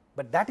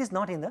 but that is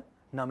not in the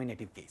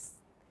nominative case,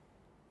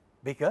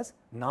 because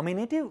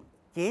nominative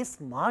case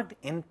marked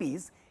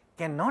NPs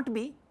cannot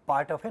be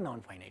part of a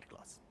non-finite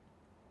clause.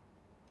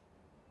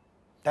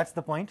 That is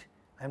the point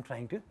I am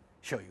trying to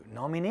show you.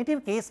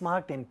 Nominative case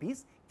marked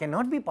NPs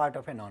cannot be part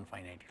of a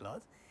non-finite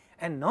clause,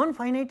 and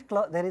non-finite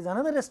clause, there is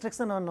another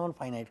restriction on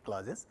non-finite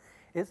clauses,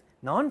 is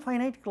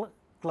non-finite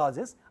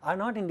clauses are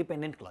not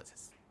independent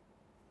clauses.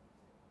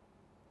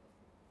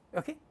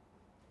 Okay.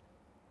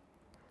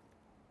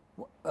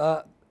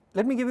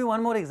 Let me give you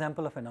one more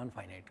example of a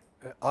non-finite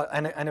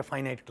and a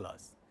finite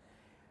clause.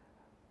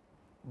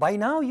 By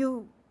now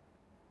you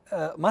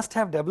must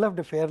have developed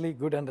a fairly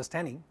good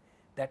understanding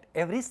that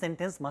every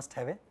sentence must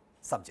have a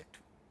subject.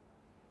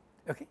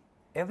 Okay.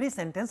 Every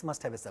sentence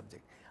must have a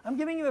subject. I am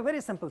giving you a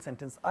very simple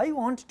sentence. I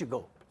want to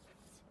go.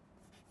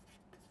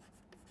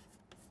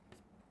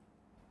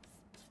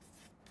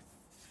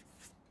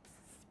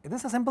 Is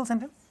this a simple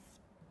sentence?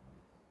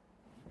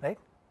 Right?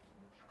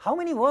 How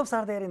many verbs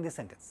are there in this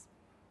sentence?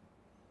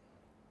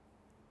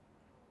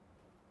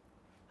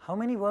 How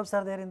many verbs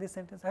are there in this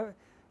sentence?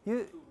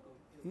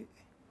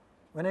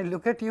 when I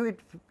look at you, it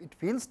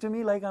feels to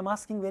me like I am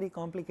asking very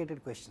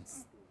complicated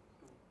questions.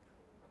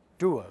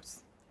 Two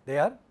verbs, they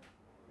are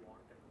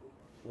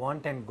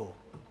want and go.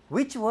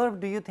 Which verb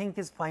do you think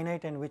is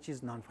finite and which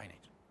is non-finite?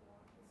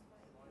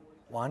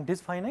 Want is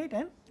finite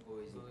and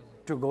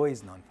to go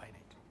is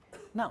non-finite.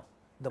 Now,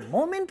 the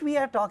moment we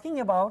are talking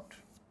about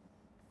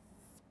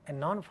a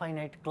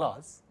non-finite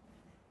clause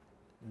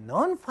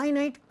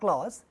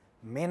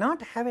may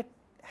not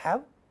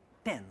have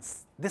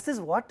tense. This is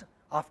what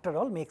after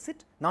all makes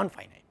it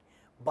non-finite.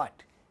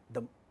 But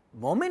the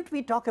moment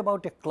we talk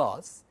about a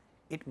clause,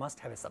 it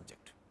must have a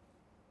subject.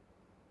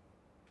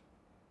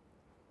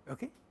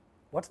 Okay?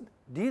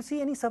 Do you see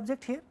any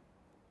subject here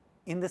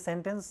in the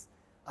sentence?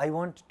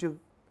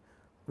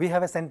 We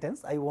have a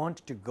sentence, I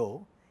want to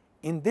go.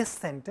 In this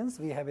sentence,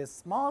 we have a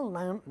small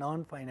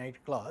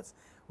non-finite clause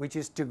which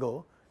is to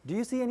go. Do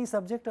you see any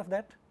subject of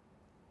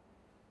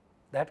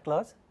that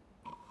clause?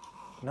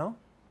 No?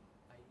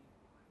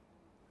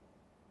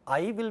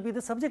 I will be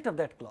the subject of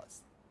that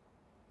clause.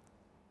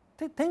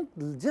 Think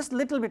just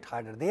little bit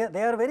harder. They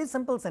are very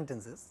simple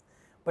sentences,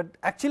 but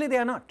actually they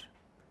are not.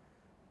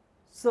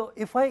 So,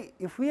 if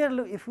we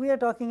are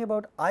talking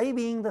about I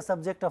being the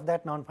subject of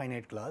that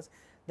non-finite clause,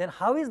 then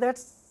how is that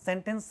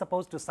sentence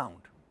supposed to sound?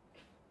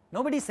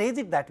 Nobody says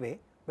it that way,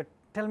 but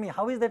tell me,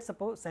 how is that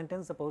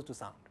sentence supposed to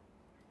sound?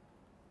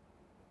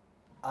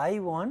 I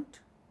want,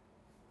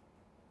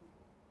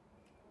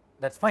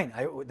 that is fine,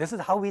 this is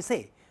how we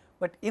say,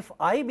 but if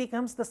I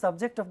becomes the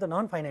subject of the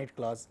non-finite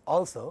clause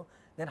also,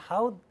 then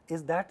how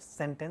is that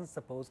sentence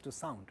supposed to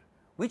sound?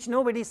 Which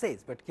nobody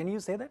says, but can you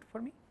say that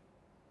for me?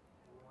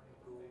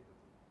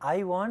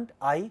 I want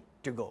I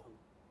to go.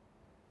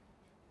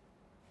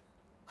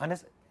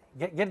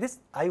 Get this?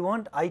 I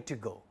want I to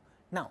go.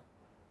 Now,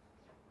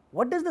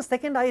 what does the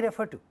second I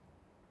refer to?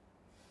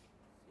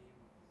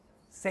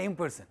 Same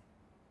person.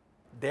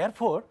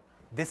 Therefore,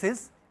 this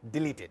is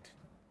deleted.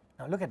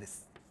 Now, look at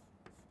this.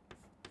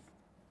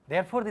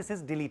 Therefore, this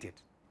is deleted.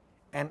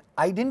 An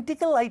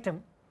identical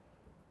item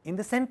in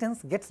the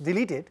sentence gets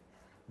deleted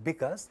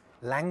because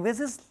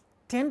languages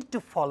tend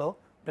to follow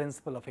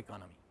principle of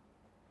economy.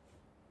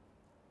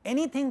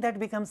 Anything that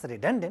becomes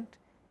redundant,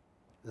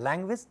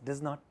 language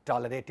does not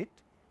tolerate it,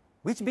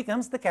 which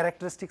becomes the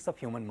characteristics of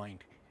human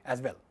mind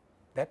as well,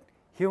 that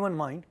human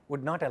mind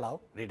would not allow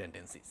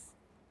redundancies.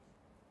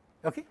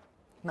 Okay?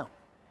 Now,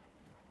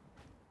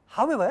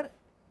 however,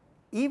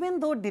 even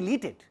though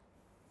deleted,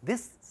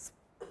 this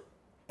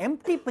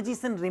empty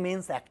position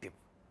remains active.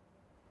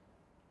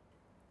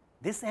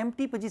 This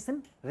empty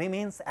position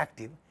remains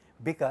active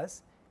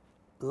because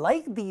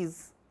like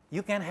these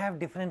you can have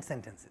different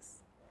sentences.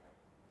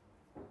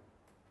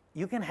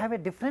 You can have a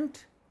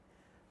different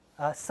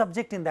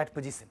subject in that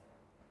position,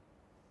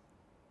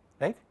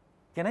 right?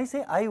 Can I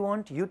say I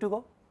want you to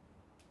go?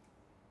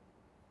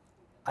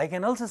 I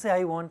can also say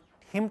I want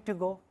him to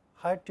go,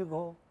 her to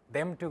go,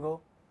 them to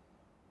go.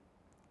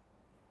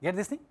 Get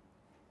this thing?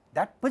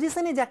 That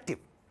position is active.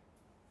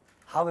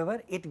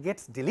 However, it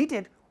gets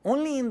deleted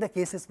only in the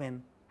cases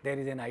when there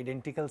is an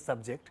identical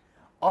subject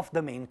of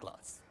the main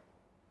clause.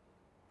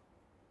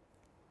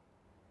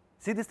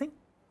 See this thing?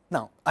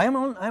 Now, I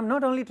am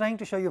not only trying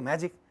to show you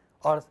magic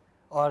or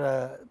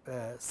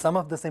some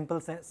of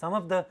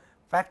the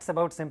facts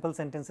about simple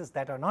sentences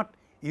that are not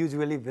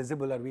usually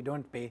visible, or we do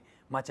not pay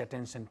much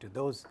attention to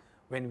those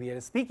when we are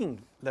speaking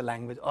the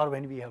language or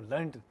when we have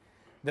learned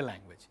the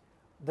language.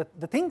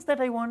 The things that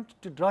I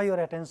want to draw your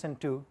attention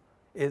to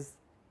is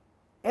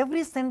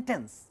every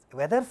sentence,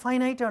 whether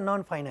finite or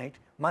non-finite,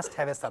 must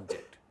have a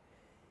subject.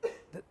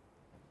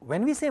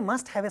 When we say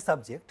must have a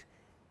subject,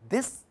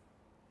 this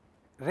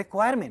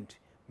requirement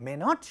may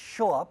not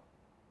show up,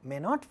 may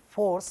not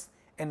force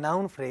a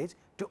noun phrase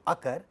to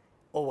occur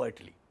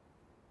overtly.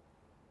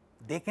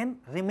 They can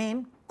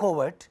remain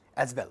covert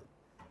as well,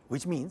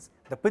 which means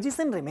the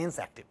position remains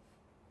active.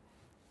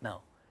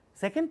 Now,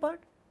 second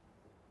part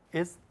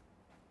is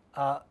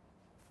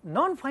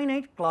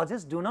non-finite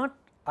clauses do not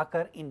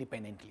occur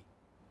independently,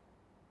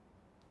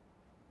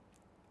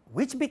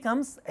 which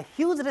becomes a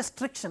huge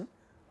restriction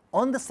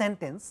on the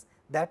sentence,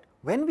 that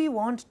when we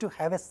want to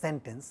have a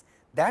sentence,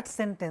 that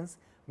sentence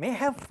may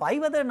have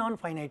 5 other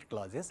non-finite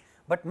clauses,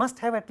 but must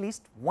have at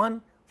least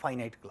one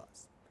finite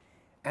clause.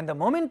 And the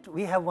moment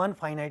we have one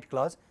finite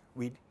clause,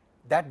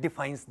 that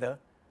defines the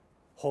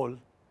whole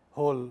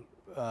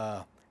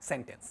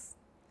sentence.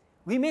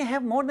 We may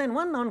have more than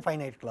one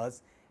non-finite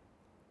clause,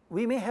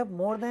 we may have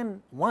more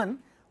than one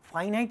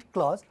finite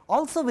clause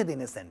also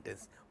within a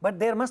sentence, but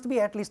there must be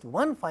at least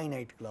one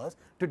finite clause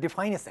to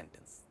define a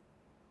sentence.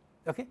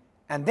 Okay?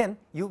 And then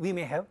we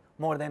may have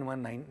more than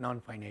one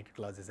non-finite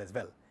clauses as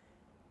well.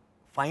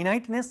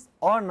 Finiteness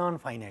or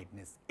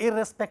non-finiteness,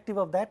 irrespective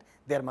of that,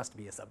 there must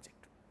be a subject.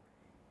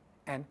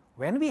 And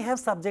when we have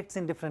subjects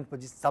in different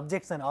positions,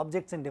 subjects and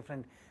objects in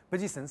different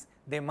positions,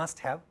 they must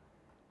have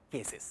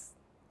cases.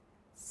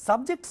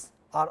 Subjects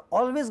are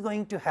always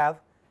going to have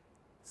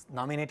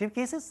nominative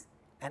cases,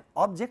 and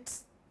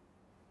objects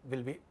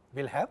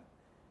will have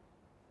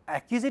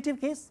accusative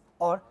case,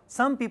 or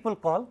some people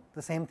call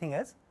the same thing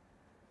as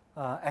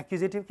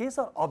accusative case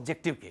or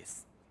objective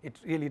case. It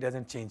really does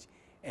not change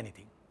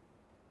anything.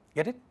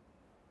 Get it?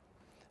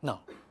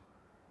 Now,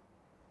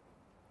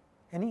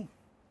 any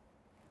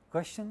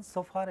questions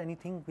so far,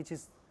 anything which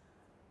is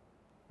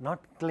not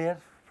clear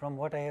from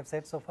what I have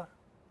said so far?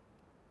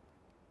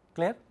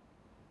 Clear?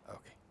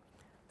 Okay.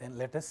 Then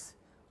let us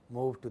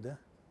move to the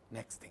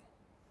next thing.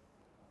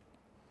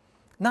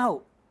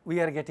 Now, we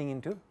are getting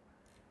into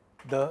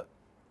the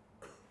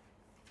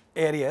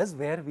areas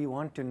where we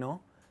want to know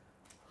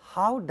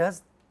how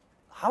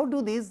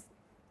do these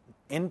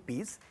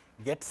NPs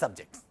get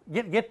subjects,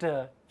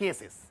 get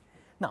cases.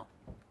 Now,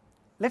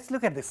 let us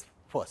look at this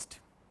first.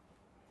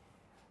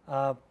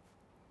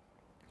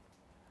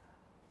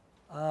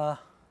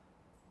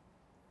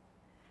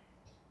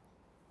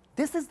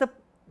 This is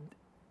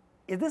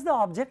this the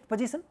object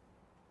position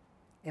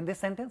in this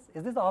sentence?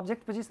 Is this the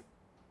object position?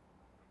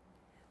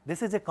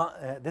 This is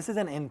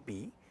an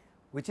NP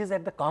which is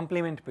at the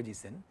complement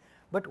position,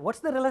 but what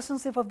is the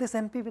relationship of this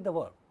NP with the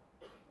verb?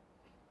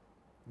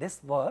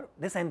 This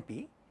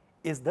NP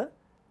is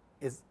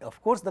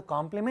of course the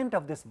complement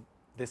of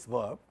this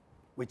verb,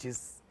 which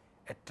is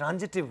a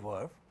transitive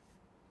verb,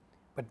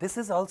 but this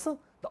is also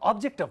the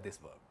object of this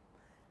verb.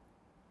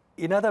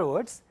 In other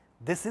words,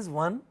 this is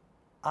one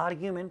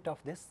argument of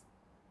this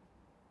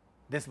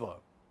verb.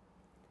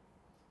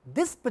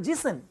 This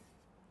position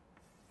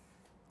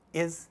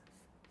is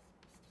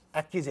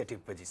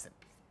accusative position,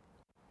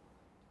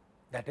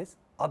 that is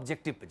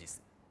objective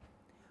position.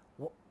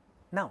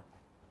 Now,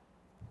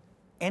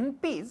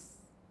 NPs,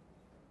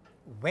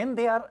 when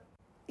they are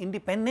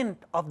independent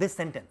of this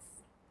sentence,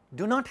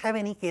 do not have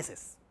any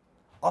cases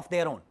of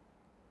their own.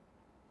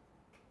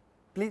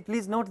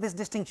 Please note this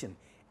distinction.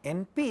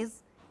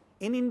 NPs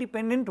in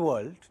independent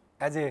world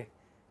as a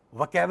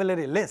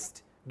vocabulary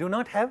list do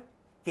not have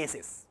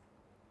cases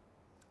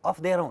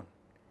of their own.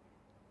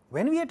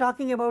 When we are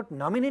talking about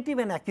nominative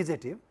and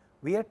accusative,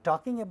 we are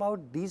talking about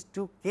these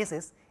two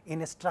cases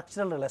in a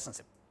structural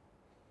relationship.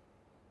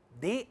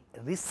 They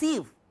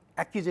receive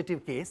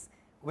accusative case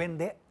when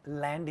they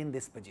land in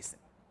this position.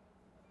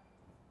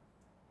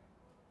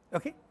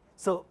 Okay?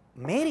 So,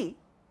 Mary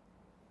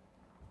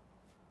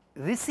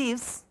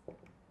receives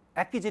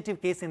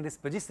accusative case in this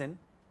position,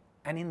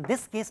 and in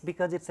this case,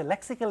 because it is a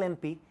lexical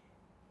NP,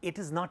 it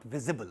is not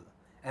visible,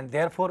 and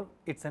therefore,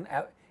 it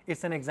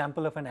is an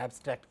example of an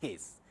abstract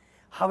case.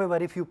 However,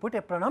 if you put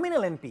a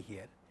pronominal NP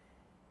here,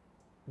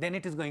 then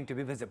it is going to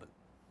be visible,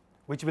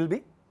 which will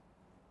be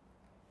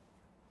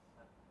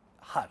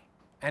her,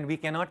 and we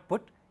cannot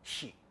put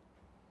she,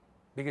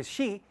 because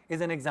she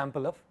is an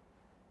example of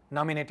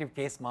nominative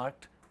case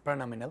marked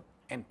pronominal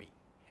NP,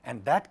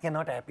 and that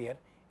cannot appear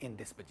in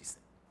this position.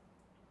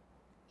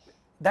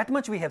 That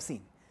much we have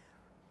seen.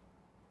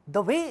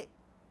 The way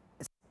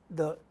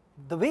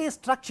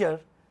structure,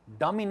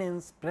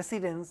 dominance,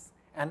 precedence,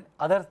 and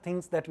other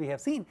things that we have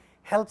seen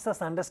helps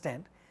us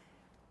understand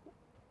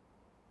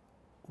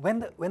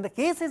when the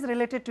case is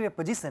related to a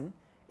position,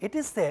 it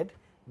is said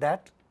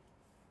that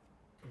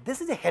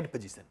this is a head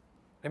position.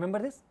 Remember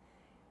this?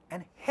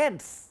 And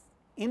heads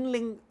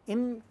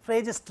in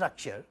phrase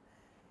structure,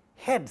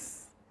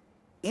 heads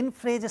in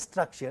phrase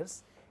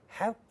structures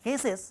have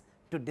cases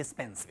to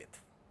dispense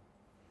with.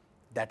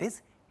 That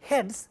is,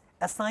 heads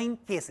assign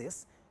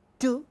cases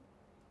to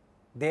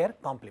their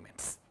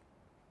complements.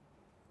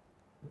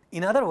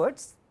 In other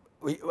words,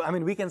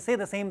 we can say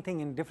the same thing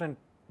in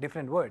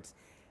different words.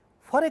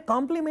 For a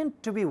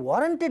complement to be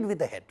warranted with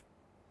the head,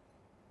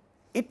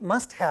 it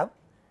must have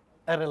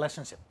a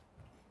relationship.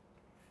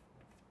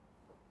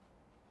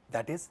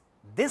 That is,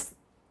 this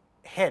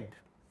head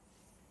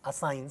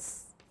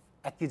assigns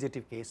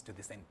accusative case to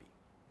this NP.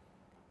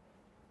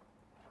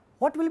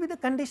 What will be the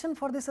condition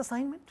for this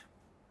assignment?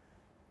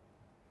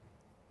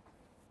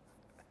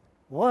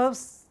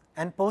 Verbs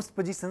and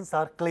postpositions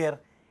are clear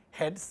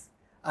heads.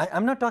 I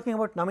am not talking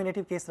about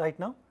nominative case right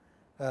now.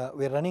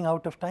 We are running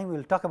out of time. We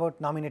will talk about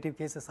nominative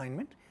case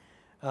assignment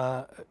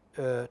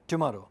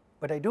tomorrow,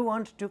 but I do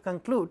want to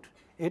conclude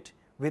it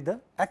with the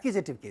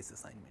accusative case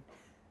assignment.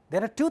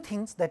 There are two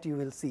things that you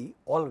will see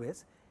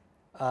always.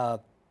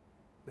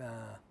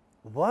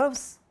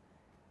 Verbs,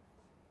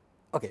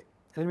 okay,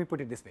 let me put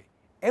it this way.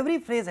 Every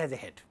phrase has a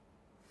head,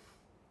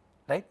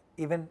 right?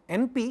 Even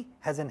NP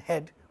has an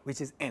head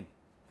which is N,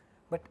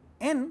 but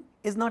N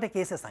is not a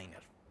case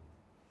assigner.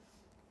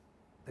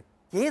 The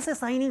case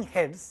assigning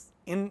heads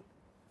in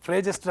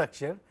phrase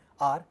structure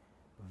are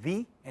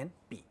V and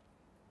P,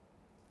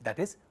 that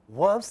is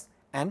verbs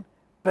and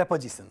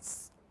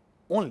prepositions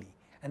only,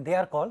 and they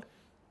are called,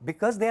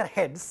 because they are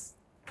heads,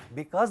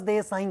 because they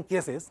assign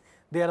cases,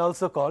 they are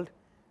also called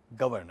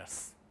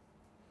governors.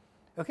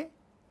 Okay?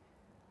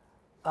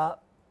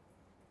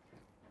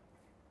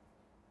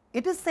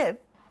 It is said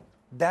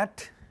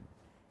that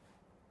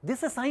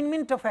this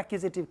assignment of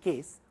accusative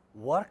case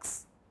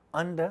works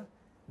under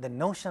the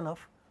notion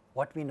of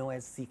what we know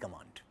as C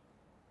command,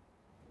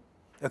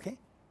 okay,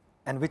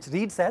 and which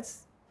reads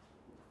as,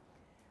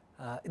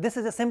 this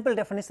is a simple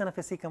definition of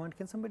a C command.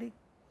 Can somebody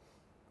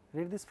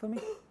read this for me?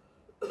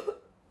 A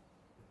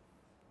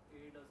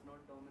does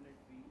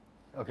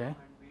Okay. and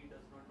B does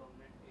not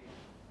dominate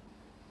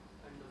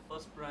A. And the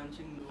first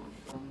branching node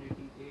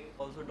dominating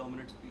A also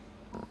dominates B.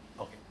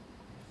 Okay.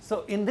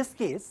 So in this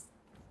case,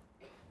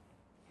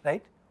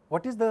 right,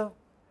 what is the,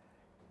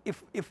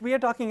 if we are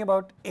talking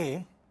about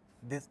A,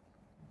 this,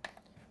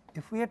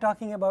 if we are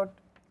talking about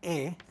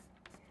A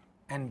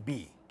and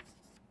B,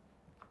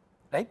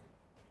 right,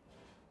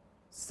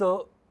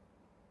 so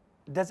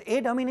does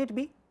A dominate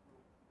B?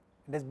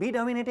 Does B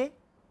dominate A?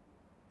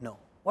 No.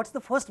 What is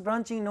the first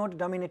branching node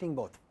dominating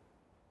both?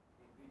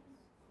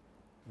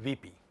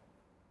 VP.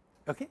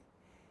 Okay.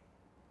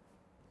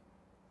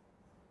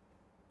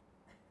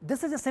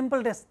 This is a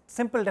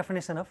simple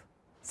definition of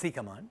C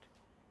command,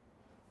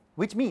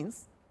 which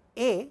means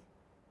A,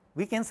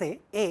 we can say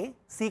A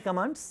C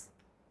commands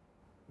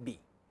B.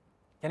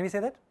 Can we say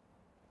that?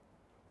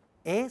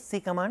 A C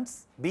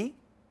commands B.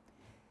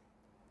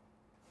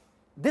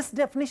 This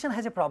definition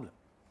has a problem.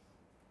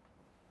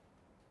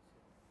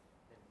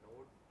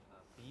 Node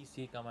B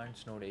C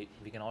commands node A.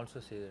 We can also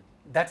say that.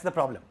 That's the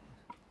problem.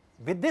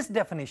 With this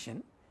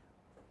definition,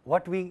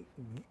 what we,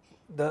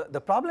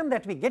 the problem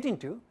that we get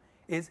into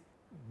is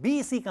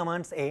B C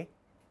commands A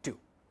too.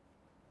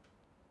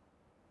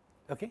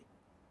 Okay.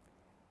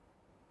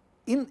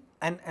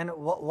 And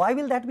why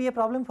will that be a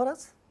problem for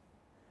us?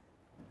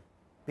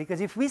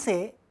 Because if we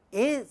say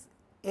A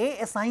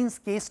assigns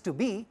case to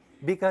B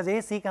because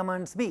A C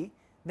commands B,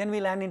 then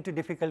we land into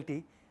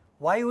difficulty.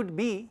 Why would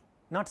B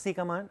not C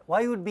command?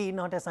 Why would B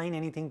not assign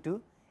anything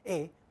to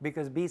A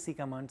because B C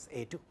commands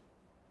A too?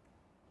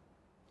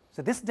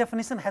 So this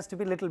definition has to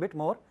be a little bit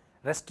more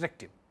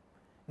restrictive.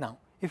 Now,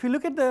 if you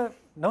look at the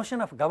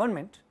notion of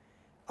government,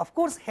 of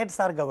course heads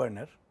are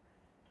governors,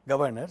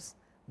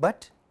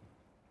 but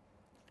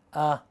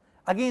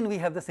again we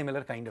have the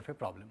similar kind of a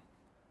problem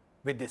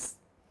with this.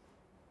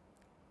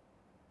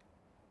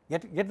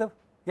 Get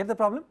the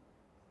problem?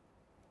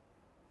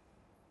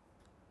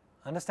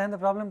 Understand the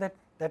problem that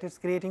it's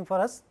creating for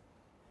us?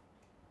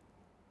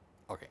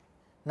 Okay.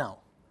 Now,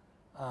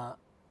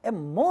 a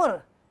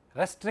more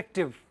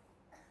restrictive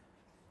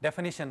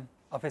definition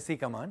of a C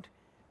command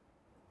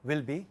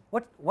will be,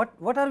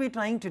 what are we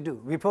trying to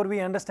do before we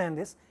understand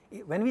this?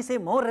 When we say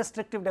more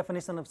restrictive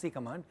definition of C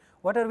command,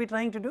 what are we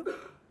trying to do?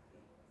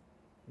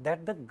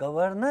 That the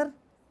governor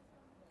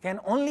can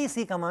only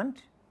C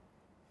command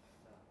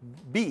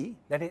B,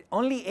 that is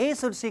only A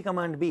should C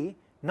command B,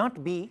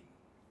 not B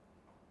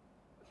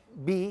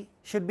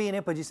should be in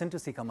a position to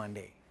C command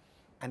A,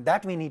 and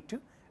that we need to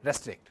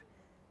restrict.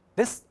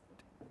 This,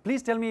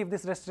 please tell me if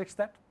this restricts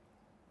that.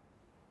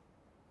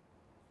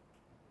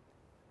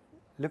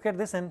 Look at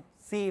this and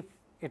see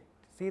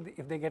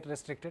if they get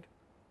restricted.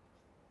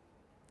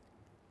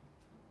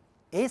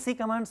 A C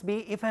commands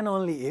B if and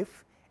only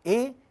if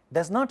A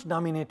does not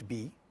dominate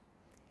B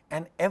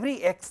and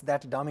every X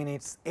that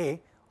dominates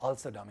A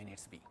also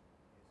dominates B.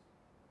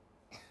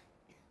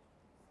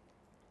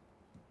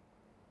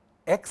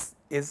 X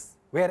is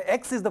where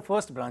X is the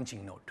first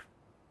branching node.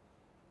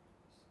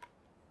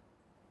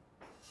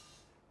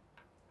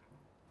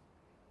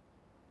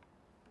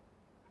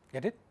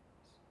 Get it?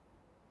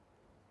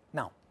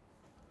 Now,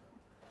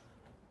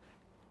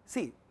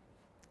 see,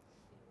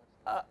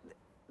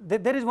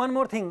 there is one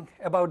more thing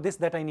about this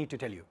that I need to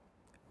tell you,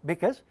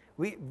 because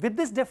with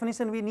this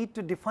definition we need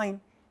to define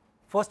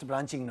first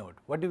branching node.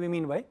 What do we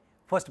mean by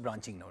first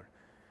branching node?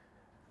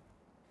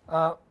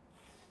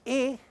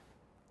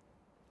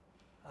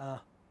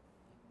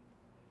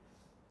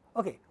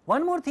 Okay,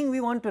 one more thing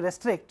we want to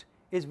restrict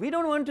is we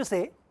do not want to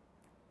say,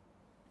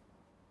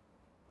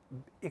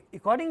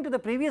 according to the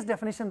previous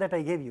definition that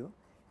I gave you,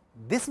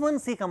 this one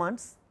C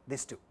commands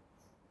this two,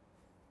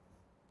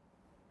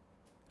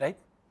 right?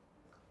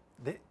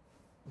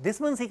 This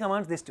one C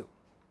commands this two,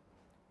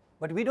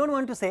 but we do not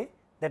want to say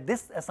that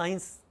this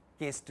assigns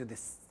case to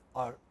this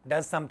or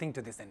does something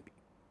to this NP.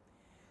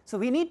 So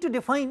we need to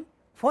define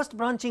first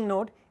branching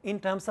node in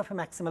terms of a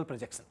maximal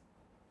projection,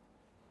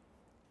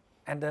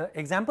 and the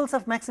examples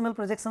of maximal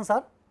projections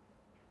are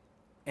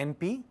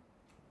NP,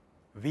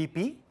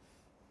 VP,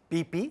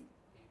 PP,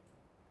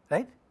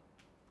 right,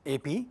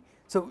 AP.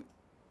 So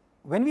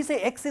when we say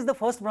X is the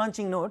first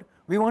branching node,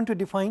 we want to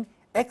define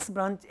X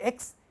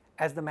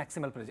as the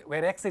maximal projection,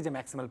 where X is a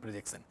maximal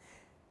projection,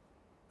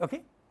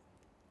 okay,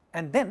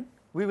 and then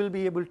we will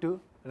be able to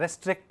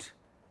restrict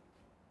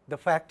the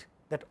fact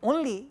that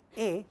only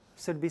A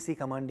should be C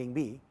commanding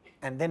B,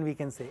 and then we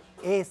can say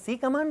A C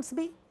commands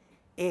B,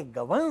 A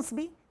governs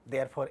B,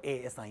 therefore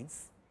A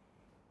assigns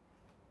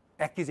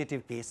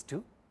accusative case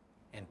to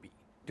NP,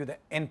 to the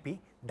NP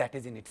that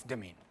is in its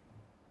domain.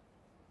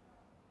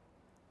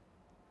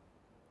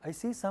 I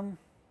see some,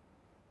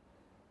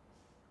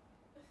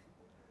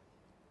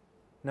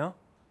 no,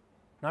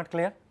 not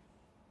clear.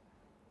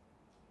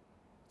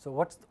 So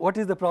what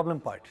is the problem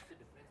part? What's the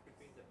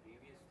difference between the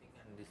previous thing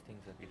and this thing,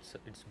 sir?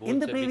 It's both. In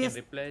the sir. previous,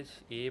 we can replace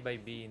A by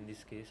B in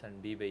this case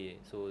and B by A.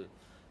 So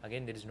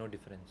again there is no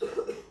difference.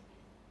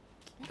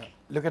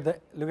 Look at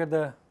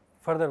the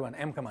further one,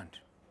 M command.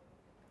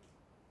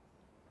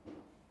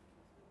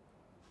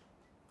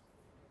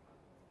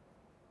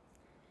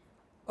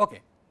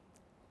 Okay.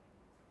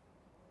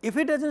 If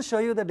it does not show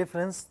you the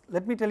difference,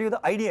 let me tell you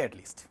the idea at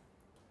least.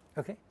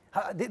 Okay.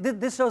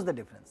 This shows the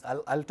difference.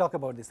 I will talk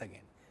about this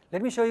again.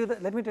 Let me show you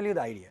let me tell you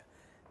the idea.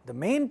 The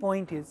main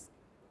point is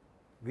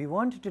we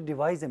want to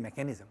devise a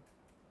mechanism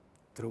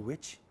through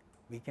which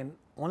we can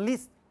only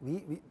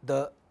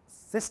the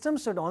system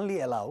should only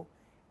allow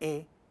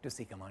A to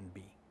see command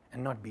B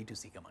and not B to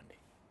see command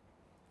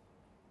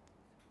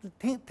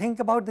A. Think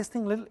about this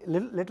thing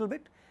little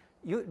bit.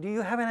 Do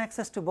you have an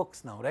access to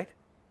books now, right?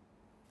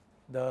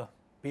 The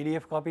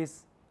PDF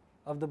copies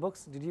of the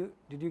books. Did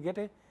you get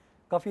a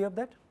copy of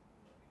that?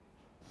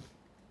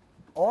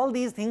 All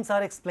these things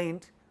are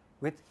explained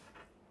with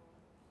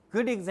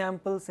good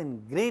examples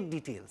in great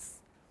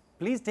details.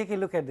 Please take a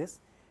look at this,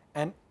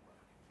 and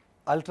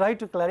I will try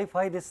to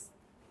clarify this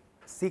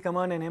C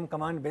command and M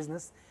command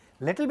business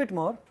little bit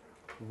more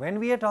when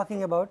we are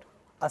talking about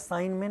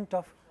assignment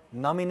of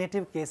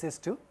nominative cases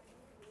to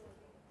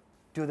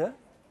the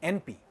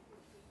NP.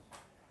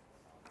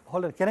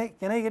 Hold on, can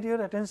I get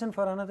your attention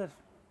for another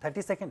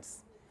 30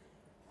 seconds?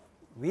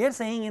 We are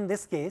saying in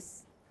this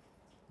case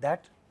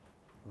that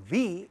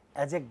V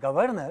as a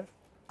governor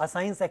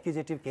assigns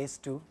accusative case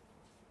to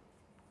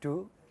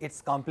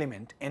its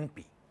complement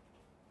NP,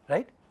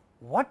 right?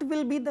 What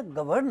will be the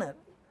governor?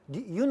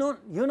 You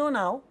know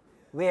now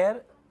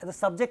where the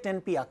subject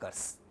NP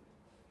occurs.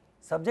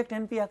 Subject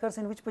NP occurs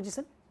in which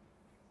position?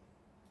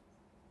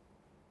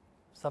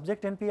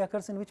 Subject NP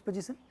occurs in which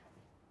position?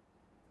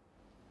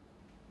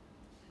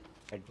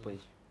 At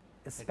position.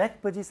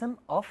 Spec position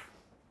of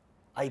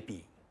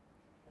IP.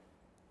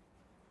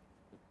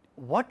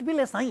 What will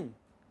assign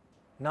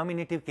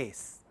nominative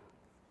case?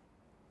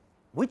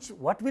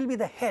 What will be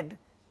the head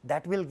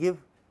that will give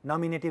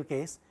nominative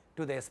case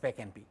to the spec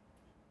NP?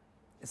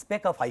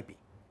 Spec of IP,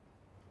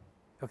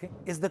 okay,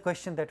 is the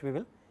question that we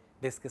will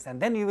discuss,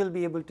 and then you will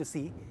be able to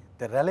see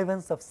the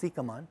relevance of C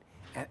command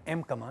and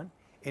M command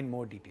in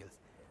more details.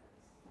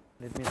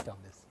 Let me stop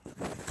this.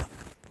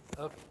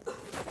 Okay,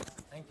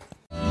 thank you.